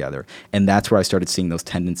dinner together. And that's where I started seeing those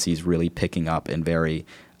tendencies really picking up in very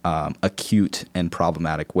acute and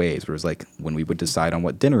problematic ways. Where it was like when we would decide on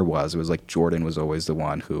what dinner was, it was like Jordan was always the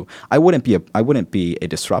one who I wouldn't be a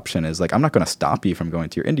disruption. Is like, I'm not going to stop you from going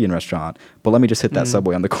to your Indian restaurant, but let me just hit that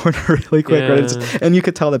Subway on the corner really quick. Yeah. Right? And you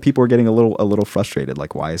could tell that people were getting a little frustrated.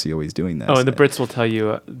 Like, why is he always doing this? Oh, and the Brits will tell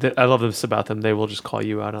you. I love this about them. They will just call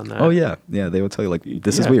you out on that. Oh yeah, they will tell you like,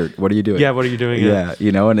 this is weird. What are you doing? Yeah, what are you doing? Yeah,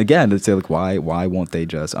 And again, it's like, why won't they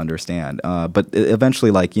just understand? But eventually,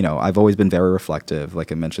 like, I've always been very reflective.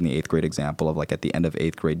 Like I mentioned, the 8th grade example of like at the end of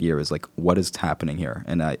 8th grade year is like, what is happening here?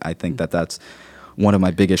 And I think that's one of my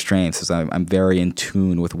biggest strengths is I'm very in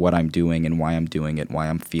tune with what I'm doing and why I'm doing it, why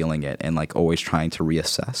I'm feeling it, and like always trying to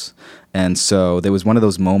reassess. And so there was one of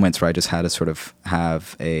those moments where I just had to sort of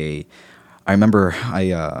have I remember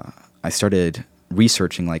I started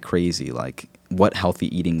researching like crazy, like what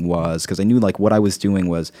healthy eating was, because I knew like what I was doing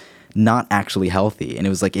was not actually healthy. And it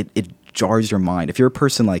was like, it jars your mind. If you're a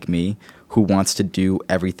person like me who wants to do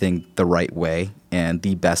everything the right way and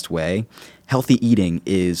the best way, healthy eating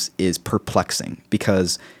is perplexing,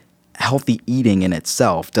 because healthy eating in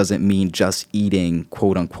itself doesn't mean just eating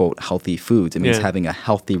quote unquote healthy foods. It means having a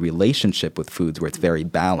healthy relationship with foods where it's very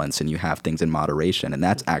balanced and you have things in moderation, and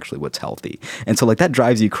that's actually what's healthy. And so like that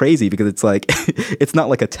drives you crazy, because it's like it's not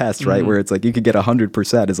like a test, right? Where it's like you could get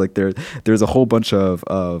 100%. It's like there's a whole bunch of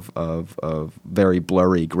very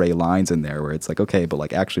blurry gray lines in there where it's like, okay, but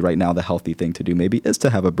like actually right now the healthy thing to do maybe is to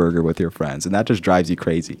have a burger with your friends, and that just drives you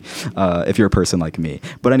crazy if you're a person like me.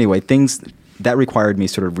 But anyway, things that required me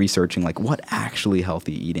sort of researching like what actually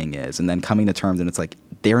healthy eating is, and then coming to terms, and it's like,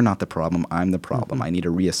 they're not the problem, I'm the problem. I need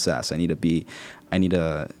to reassess. I need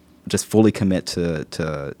to just fully commit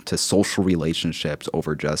to social relationships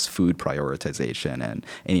over just food prioritization and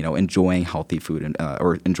enjoying healthy food and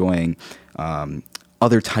or enjoying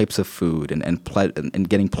other types of food and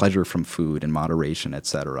getting pleasure from food in moderation,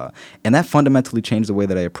 etc. And that fundamentally changed the way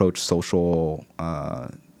that I approach social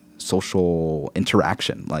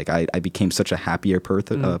interaction. Like I became such a happier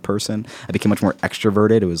person. I became much more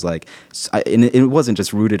extroverted. It was like, and it wasn't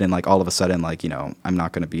just rooted in like all of a sudden like, I'm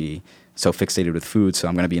not going to be so fixated with food, so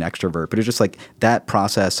I'm going to be an extrovert. But it's just like that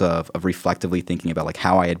process of reflectively thinking about like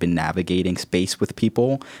how I had been navigating space with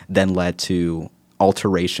people then led to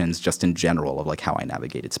alterations just in general of like how I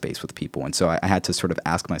navigated space with people. And so I had to sort of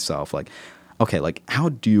ask myself like, okay, like how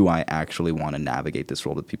do I actually want to navigate this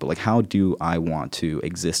world with people? Like how do I want to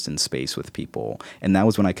exist in space with people? And that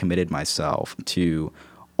was when I committed myself to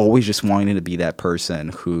always just wanting to be that person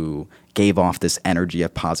who gave off this energy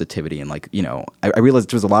of positivity. And like, I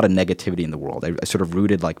realized there was a lot of negativity in the world. I sort of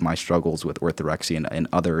rooted like my struggles with orthorexia and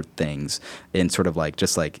other things in sort of like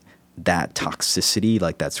just like that toxicity,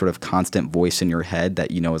 like that sort of constant voice in your head that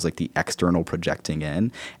is like the external projecting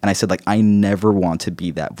in. And I said like, I never want to be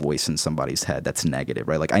that voice in somebody's head that's negative,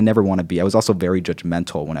 right? Like I never want to be. I was also very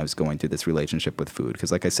judgmental when I was going through this relationship with food,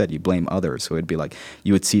 because like I said, you blame others. So it'd be like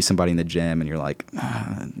you would see somebody in the gym and you're like,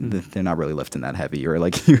 they're not really lifting that heavy, or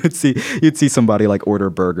like you'd see somebody like order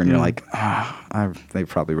a burger and you're like, they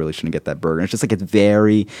probably really shouldn't get that burger. And it's just like it's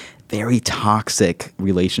very, very toxic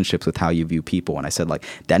relationships with how you view people. And I said like,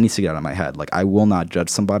 that needs to get out of my head. Like I will not judge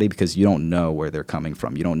somebody because you don't know where they're coming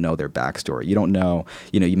from. You don't know their backstory. You don't know,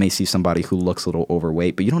 you may see somebody who looks a little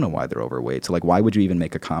overweight, but you don't know why they're overweight. So like, why would you even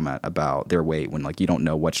make a comment about their weight when like you don't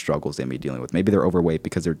know what struggles they may be dealing with? Maybe they're overweight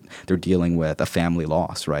because they're dealing with a family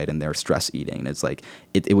loss, right? And they're stress eating. And it's like,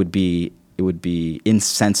 it would be would be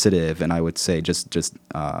insensitive, and I would say just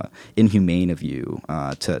inhumane of you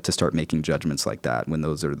to start making judgments like that when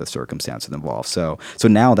those are the circumstances involved. So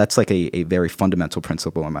now that's like a very fundamental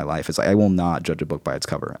principle in my life. Is like, I will not judge a book by its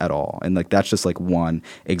cover at all, and like that's just like one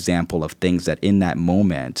example of things that in that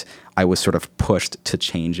moment I was sort of pushed to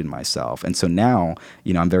change in myself. And so now,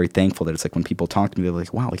 I'm very thankful that it's like when people talk to me, they're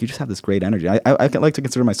like, wow, like you just have this great energy. I like to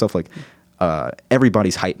consider myself like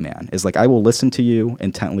everybody's hype man. Is like I will listen to you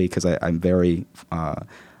intently because I'm very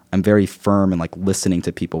firm in like listening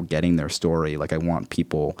to people getting their story. Like I want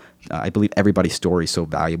people, I believe everybody's story is so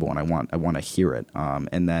valuable, and I want to hear it.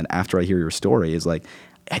 And then after I hear your story is like,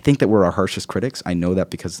 I think that we're our harshest critics. I know that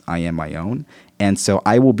because I am my own. And so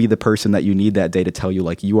I will be the person that you need that day to tell you,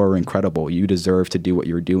 like, you are incredible. You deserve to do what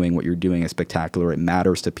you're doing. What you're doing is spectacular. It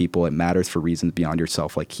matters to people. It matters for reasons beyond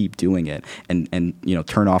yourself. Like, keep doing it and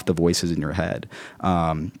turn off the voices in your head.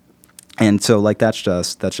 And so, like, that's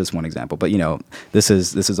just one example. But this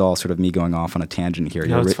is all sort of me going off on a tangent here.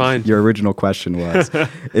 No, it's fine. Your original question was,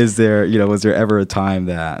 was there ever a time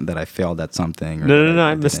that I failed at something? Or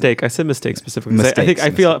No, mistake. I said mistake specifically. I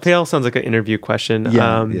feel fail sounds like an interview question.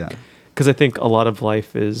 Yeah. Because I think a lot of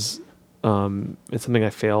life is, it's something I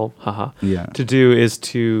fail, Yeah. to do is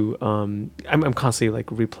to, I'm constantly like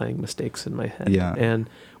replaying mistakes in my head. Yeah. And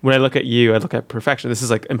when I look at you, I look at perfection. This is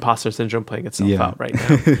like imposter syndrome playing itself out right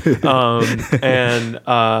now. And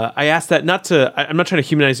I ask that I'm not trying to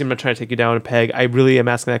humanize you. I'm not trying to take you down a peg. I really am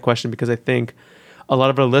asking that question because I think a lot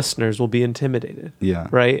of our listeners will be intimidated. Yeah.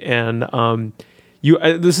 Right. And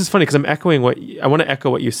this is funny because I want to echo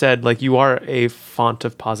what you said. Like, you are a font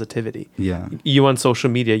of positivity. Yeah. You on social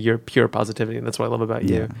media, you're pure positivity, and that's what I love about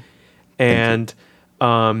you. And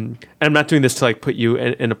I'm not doing this to like put you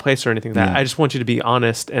in a place or anything like that. I just want you to be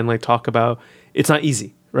honest and like talk about, it's not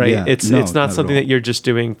easy, right? Yeah. It's not something that you're just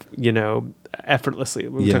doing, effortlessly.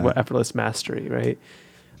 We talk about effortless mastery, right?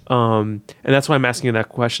 And that's why I'm asking you that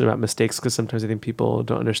question about mistakes, because sometimes I think people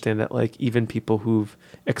don't understand that, like, even people who've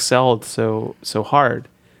excelled so hard,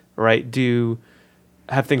 right, do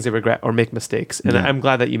have things they regret or make mistakes. And I'm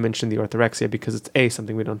glad that you mentioned the orthorexia, because it's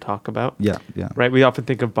something we don't talk about. Yeah. Right? We often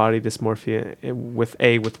think of body dysmorphia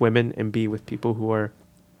with women, and B, with people who are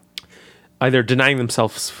either denying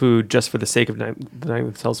themselves food just for the sake of denying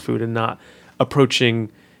themselves food and not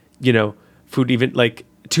approaching, food even like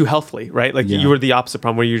too healthily, right? Like you were the opposite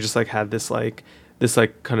problem, where you just like had this kind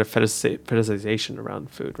of fetishization around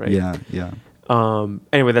food, right? Yeah.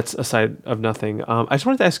 Anyway, that's aside of nothing. I just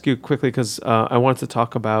wanted to ask you quickly, because I wanted to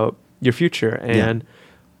talk about your future, and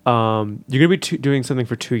you're going to be doing something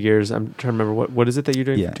for 2 years. I'm trying to remember what is it that you're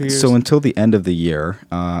doing for 2 years? So until the end of the year,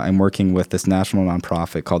 I'm working with this national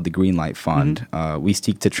nonprofit called the Greenlight Fund. Mm-hmm. We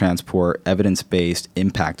seek to transport evidence-based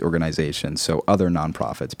impact organizations, so other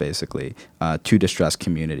nonprofits basically, to distressed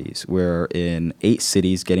communities. We're in 8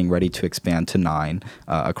 cities, getting ready to expand to 9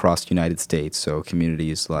 across the United States. So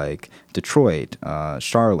communities like Detroit,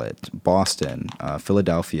 Charlotte, Boston,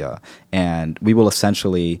 Philadelphia, and we will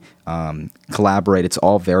essentially collaborate. It's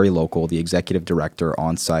all very local. The executive director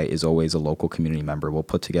on site is always a local community member. We'll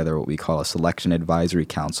put together what we call a selection advisory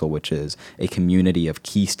council, which is a community of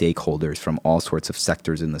key stakeholders from all sorts of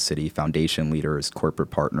sectors in the city: foundation leaders,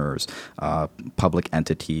 corporate partners, public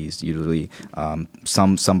entities. Usually,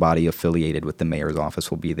 somebody affiliated with the mayor's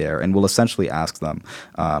office will be there, and we'll essentially ask them,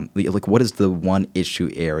 like, what is the one issue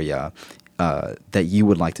area that you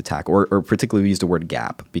would like to tackle, or particularly we use the word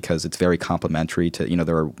gap because it's very complementary to,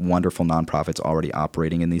 there are wonderful nonprofits already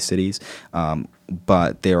operating in these cities,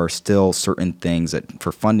 but there are still certain things that,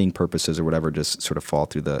 for funding purposes or whatever, just sort of fall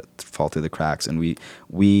through the cracks. And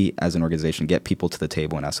we as an organization get people to the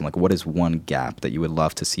table and ask them, like, what is one gap that you would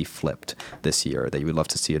love to see flipped this year, that you would love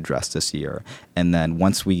to see addressed this year? And then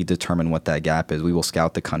once we determine what that gap is, we will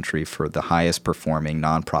scout the country for the highest performing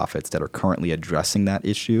nonprofits that are currently addressing that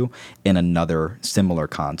issue in another similar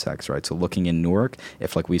context, right? So looking in Newark,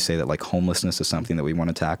 if like we say that like homelessness is something that we want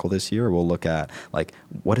to tackle this year, we'll look at like,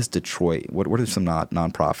 what is Detroit? What are some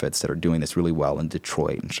nonprofits that are doing this really well in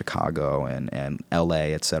Detroit and Chicago and LA,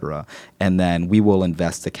 et cetera? And then we will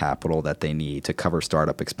invest the capital that they need to cover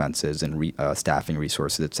startup expenses and staffing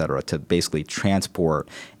resources, et cetera, to basically transport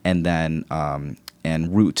and then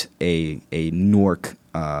and route a Newark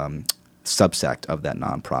subsect of that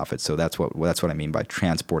nonprofit. So that's what I mean by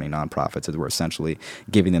transporting nonprofits, is we're essentially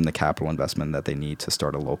giving them the capital investment that they need to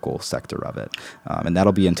start a local sector of it. And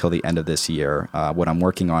that'll be until the end of this year. What I'm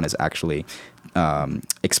working on is actually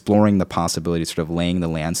exploring the possibility, sort of laying the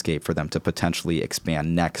landscape for them to potentially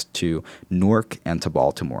expand next to Newark and to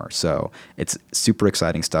Baltimore. So it's super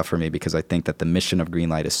exciting stuff for me because I think that the mission of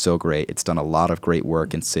Greenlight is so great. It's done a lot of great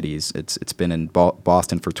work in cities. It's been in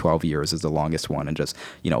Boston for 12 years is the longest one, and just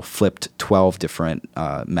flipped 12 different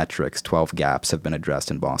metrics. 12 gaps have been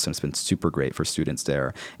addressed in Boston. It's been super great for students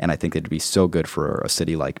there, and I think it'd be so good for a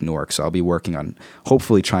city like Newark. So I'll be working on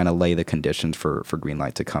hopefully trying to lay the conditions for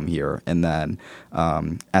Greenlight to come here, and then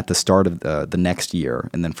at the start of the next year,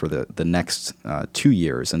 and then for the next 2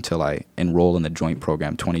 years until I enroll in the joint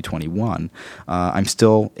program 2021, I'm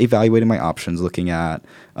still evaluating my options, looking at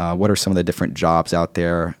what are some of the different jobs out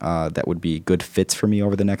there that would be good fits for me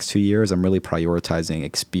over the next 2 years. I'm really prioritizing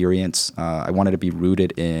experience. I wanted to be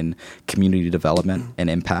rooted in community development and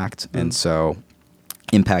impact, and so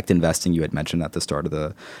impact investing, you had mentioned at the start of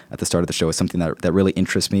the show, is something that really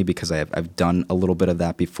interests me because I've done a little bit of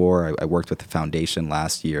that before. I worked with the foundation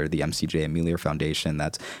last year, the MCJ Amelia Foundation,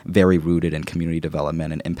 that's very rooted in community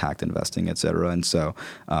development and impact investing, et cetera. And so,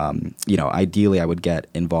 ideally, I would get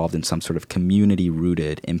involved in some sort of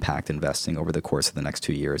community-rooted impact investing over the course of the next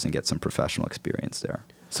 2 years and get some professional experience there.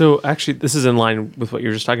 So actually, this is in line with what you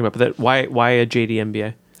were just talking about, but why a JD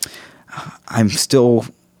MBA? I'm still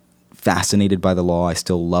fascinated by the law. I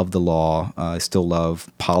still love the law. I still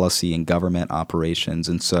love policy and government operations.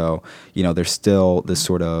 And so, there's still this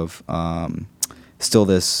sort of, I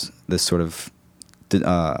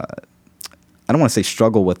don't want to say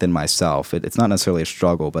struggle within myself. It's not necessarily a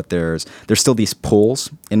struggle, but there's still these pulls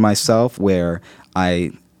in myself where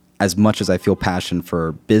as much as I feel passion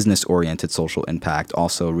for business-oriented social impact,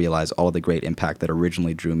 also realize all the great impact that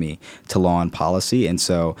originally drew me to law and policy. And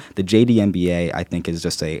so the JD MBA, I think, is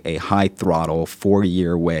just a high-throttle,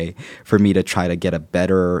 4-year way for me to try to get a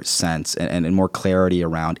better sense and more clarity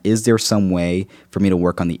around, is there some way for me to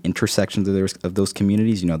work on the intersections of those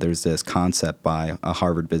communities? There's this concept by a former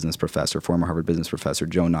Harvard business professor,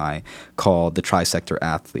 Joe Nye, called the trisector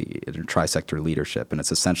athlete, or trisector leadership. And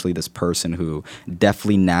it's essentially this person who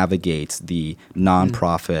deftly navigates the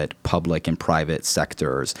nonprofit, public, and private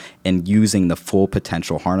sectors, and using the full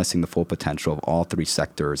potential, harnessing the full potential of all three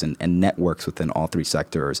sectors and networks within all three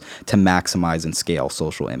sectors to maximize and scale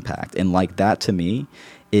social impact. And that, to me,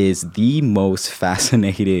 is the most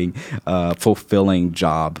fascinating, fulfilling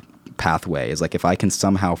job pathway. Is if I can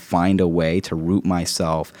somehow find a way to root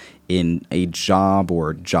myself in a job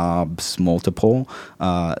or jobs multiple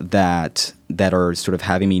that are sort of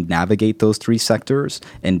having me navigate those three sectors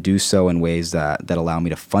and do so in ways that allow me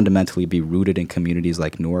to fundamentally be rooted in communities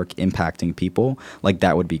like Newark, impacting people,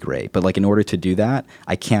 that would be great. But in order to do that,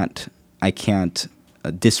 I can't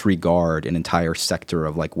disregard an entire sector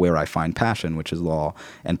of where I find passion, which is law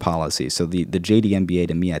and policy. So the JD MBA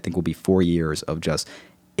to me, I think, will be 4 years of just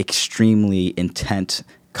extremely intent,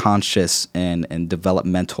 conscious, and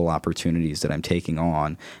developmental opportunities that I'm taking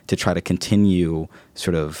on to try to continue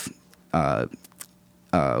sort of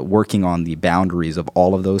working on the boundaries of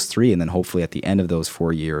all of those three, and then hopefully at the end of those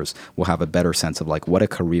 4 years, we'll have a better sense of what a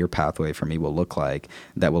career pathway for me will look like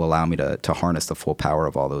that will allow me to harness the full power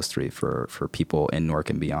of all those three for people in Newark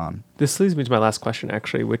and beyond. This leads me to my last question,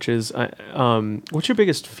 actually, which is, what's your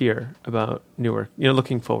biggest fear about Newark?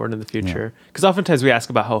 Looking forward in the future, because oftentimes we ask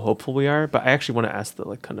about how hopeful we are, but I actually want to ask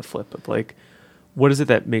the kind of flip of what is it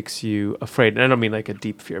that makes you afraid? And I don't mean a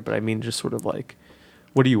deep fear, but I mean just sort of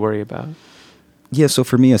what do you worry about? Yeah, so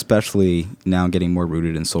for me, especially now getting more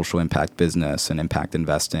rooted in social impact business and impact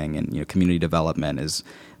investing and community development, is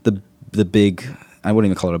the big, I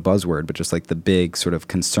wouldn't even call it a buzzword, but just the big sort of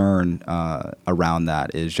concern around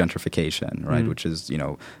that is gentrification, right? Mm-hmm. Which is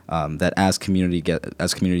that as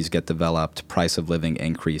communities get developed, price of living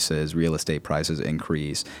increases, real estate prices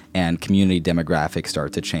increase, and community demographics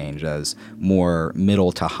start to change as more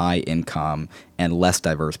middle to high income and less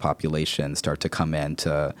diverse populations start to come in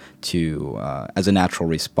to as a natural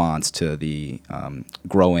response to the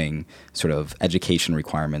growing sort of education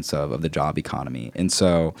requirements of the job economy. And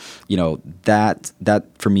so, that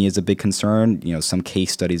for me is a big concern. Some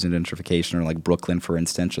case studies in gentrification are Brooklyn, for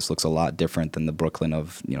instance, just looks a lot different than the Brooklyn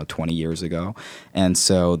of 20 years ago. And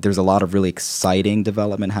so there's a lot of really exciting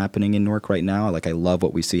development happening in Newark right now. I love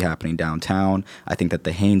what we see happening downtown. I think that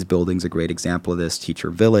the Haynes Building's a great example of this. Teacher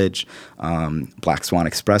Village, Black Swan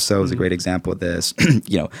Espresso is a great example of this.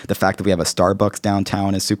 The fact that we have a Starbucks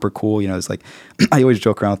downtown is super cool. It's I always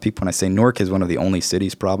joke around with people when I say Newark is one of the only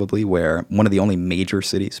major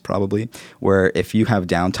cities probably where if you have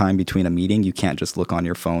downtime between a meeting, you can't just look on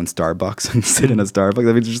your phone Starbucks and sit in a Starbucks.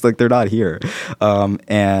 I mean, it's just they're not here.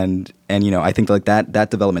 And I think that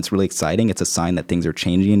development's really exciting. It's a sign that things are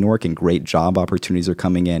changing in Newark and great job opportunities are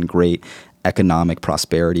coming in, great economic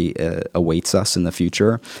prosperity awaits us in the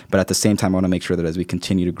future. But at the same time, I want to make sure that as we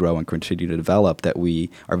continue to grow and continue to develop, that we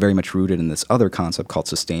are very much rooted in this other concept called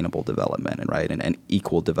sustainable development, and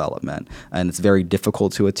equal development. And it's very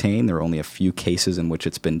difficult to attain. There are only a few cases in which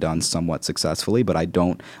it's been done somewhat successfully, but I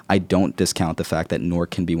don't discount the fact that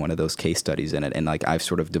Newark can be one of those case studies in it. And like I've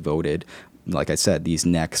sort of devoted, like I said, these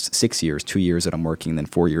next 6 years, 2 years that I'm working, then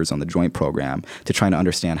 4 years on the joint program, to trying to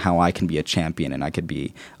understand how I can be a champion and I could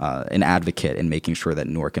be an advocate in making sure that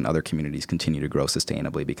Newark and other communities continue to grow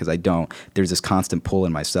sustainably. Because there's this constant pull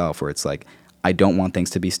in myself where it's like, I don't want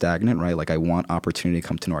things to be stagnant, right? Like I want opportunity to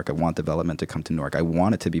come to Newark. I want development to come to Newark. I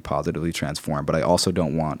want it to be positively transformed, but I also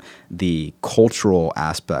don't want the cultural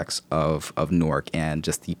aspects of Newark and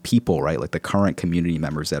just the people, right? Like the current community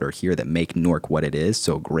members that are here that make Newark what it is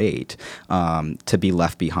so great, to be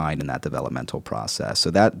left behind in that developmental process.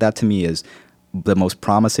 So that to me is the most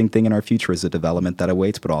promising thing in our future, is the development that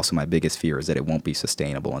awaits, but also my biggest fear is that it won't be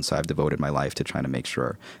sustainable. And so I've devoted my life to trying to make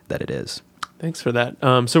sure that it is. Thanks for that.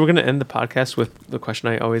 So we're going to end the podcast with the question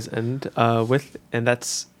I always end with, and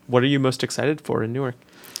that's, what are you most excited for in Newark?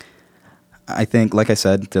 I think, like I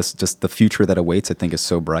said, just the future that awaits, I think, is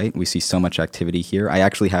so bright. We see so much activity here. I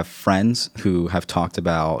actually have friends who have talked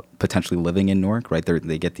about potentially living in Newark, right?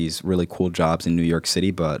 They get these really cool jobs in New York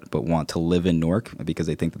City, but want to live in Newark because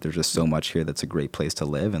they think that there's just so much here that's a great place to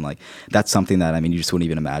live. And like, that's something that, I mean, you just wouldn't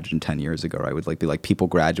even imagine 10 years ago, right? Would like be like people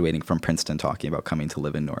graduating from Princeton talking about coming to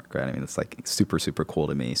live in Newark, right? I mean, it's like super, super cool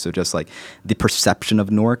to me. So just like the perception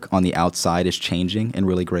of Newark on the outside is changing in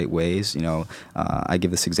really great ways. You know, I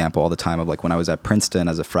give this example all the time of like when I was at Princeton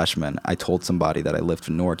as a freshman, I told somebody that I lived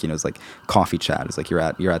in Newark. You know, it's like coffee chat. It's like you're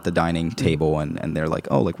at the dining table and they're like,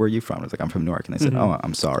 oh, like, where are you from? I was like, I'm from Newark. And they said, oh,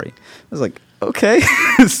 I'm sorry. I was like, okay,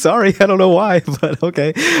 sorry. I don't know why, but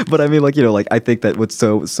okay. But I mean, like, you know, like I think that what's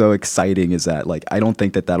so exciting is that like I don't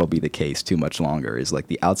think that that'll be the case too much longer. Is like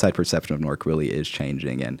the outside perception of Newark really is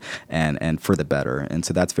changing and for the better. And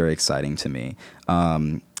so that's very exciting to me.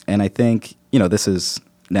 And I think, you know, this is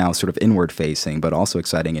now sort of inward facing, but also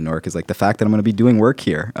exciting in Newark is like the fact that I'm going to be doing work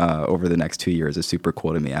here over the next 2 years is super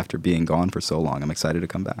cool to me after being gone for so long. I'm excited to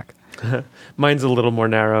come back. Mine's a little more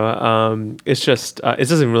narrow. It's just, it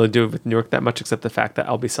doesn't really do it with Newark that much, except the fact that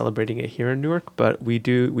I'll be celebrating it here in Newark, but we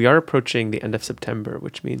are approaching the end of September,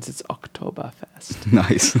 which means it's Oktoberfest.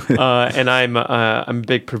 Nice. And I'm a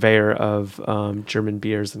big purveyor of German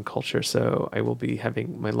beers and culture, so I will be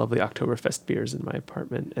having my lovely Oktoberfest beers in my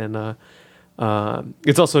apartment. And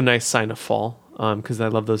it's also a nice sign of fall because I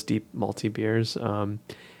love those deep malty beers.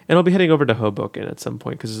 And I'll be heading over to Hoboken at some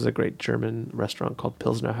point because there's a great German restaurant called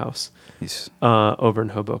Pilsner House over in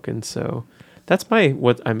Hoboken. So that's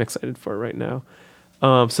what I'm excited for right now.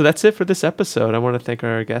 So that's it for this episode. I want to thank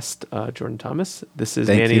our guest, Jordan Thomas. This is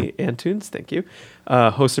Manny Antunes. Thank you.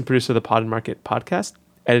 Host and producer of the Pod and Market podcast.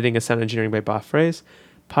 Editing and sound engineering by Bob Fraze.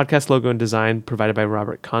 Podcast logo and design provided by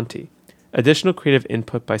Robert Conti. Additional creative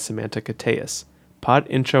input by Samantha Kateas. Pod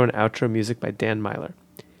intro and outro music by Dan Myler.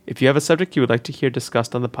 If you have a subject you would like to hear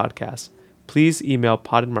discussed on the podcast, please email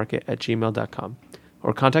podandmarket@gmail.com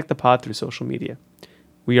or contact the pod through social media.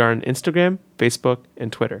 We are on Instagram, Facebook,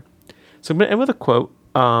 and Twitter. So I'm going to end with a quote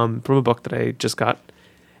from a book that I just got.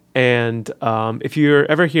 And if you're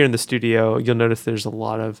ever here in the studio, you'll notice there's a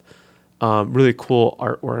lot of really cool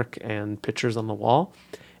artwork and pictures on the wall.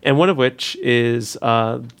 And one of which is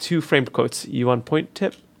 2 framed quotes. You on point,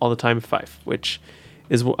 tip, all the time, Fife, which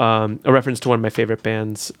is a reference to one of my favorite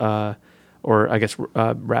bands, or I guess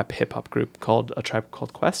rap hip hop group called A Tribe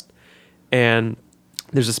Called Quest. And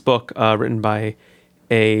there's this book written by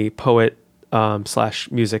a poet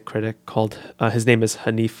 / music critic called, his name is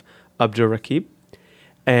Hanif Abdurraqib.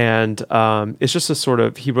 And it's just a sort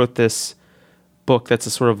of, he wrote this book that's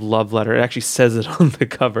a sort of love letter. It actually says it on the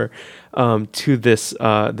cover to this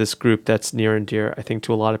group that's near and dear, I think,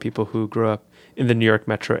 to a lot of people who grew up in the New York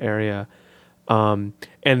metro area. And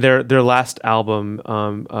their last album,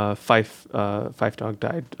 Fife Dog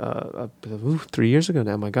died 3 years ago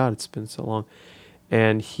now. My God, it's been so long.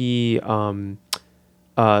 And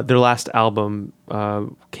their last album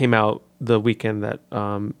came out the weekend that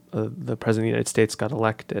the President of the United States got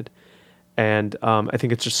elected. And I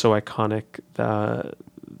think it's just so iconic,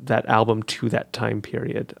 that album to that time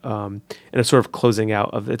period. And it's sort of closing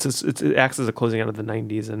out of it acts as a closing out of the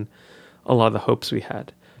 90s and a lot of the hopes we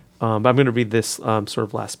had. But I'm going to read this sort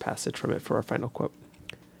of last passage from it for our final quote.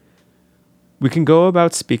 We can go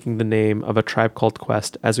about speaking the name of A Tribe Called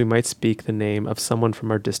Quest as we might speak the name of someone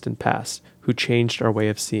from our distant past who changed our way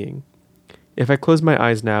of seeing. If I close my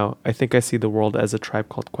eyes now, I think I see the world as A Tribe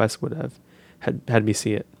Called Quest would have had me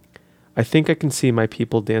see it. I think I can see my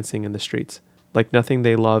people dancing in the streets, like nothing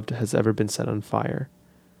they loved has ever been set on fire.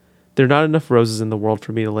 There are not enough roses in the world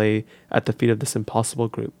for me to lay at the feet of this impossible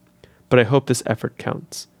group, but I hope this effort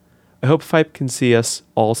counts. I hope Phipe can see us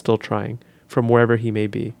all still trying, from wherever he may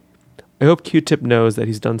be. I hope Q-Tip knows that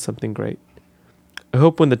he's done something great. I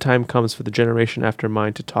hope when the time comes for the generation after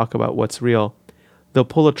mine to talk about what's real, they'll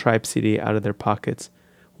pull a Tribe CD out of their pockets,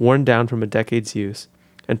 worn down from a decade's use,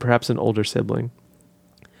 and perhaps an older sibling.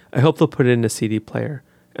 I hope they'll put it in a CD player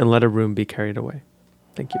and let a room be carried away.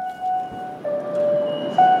 Thank you.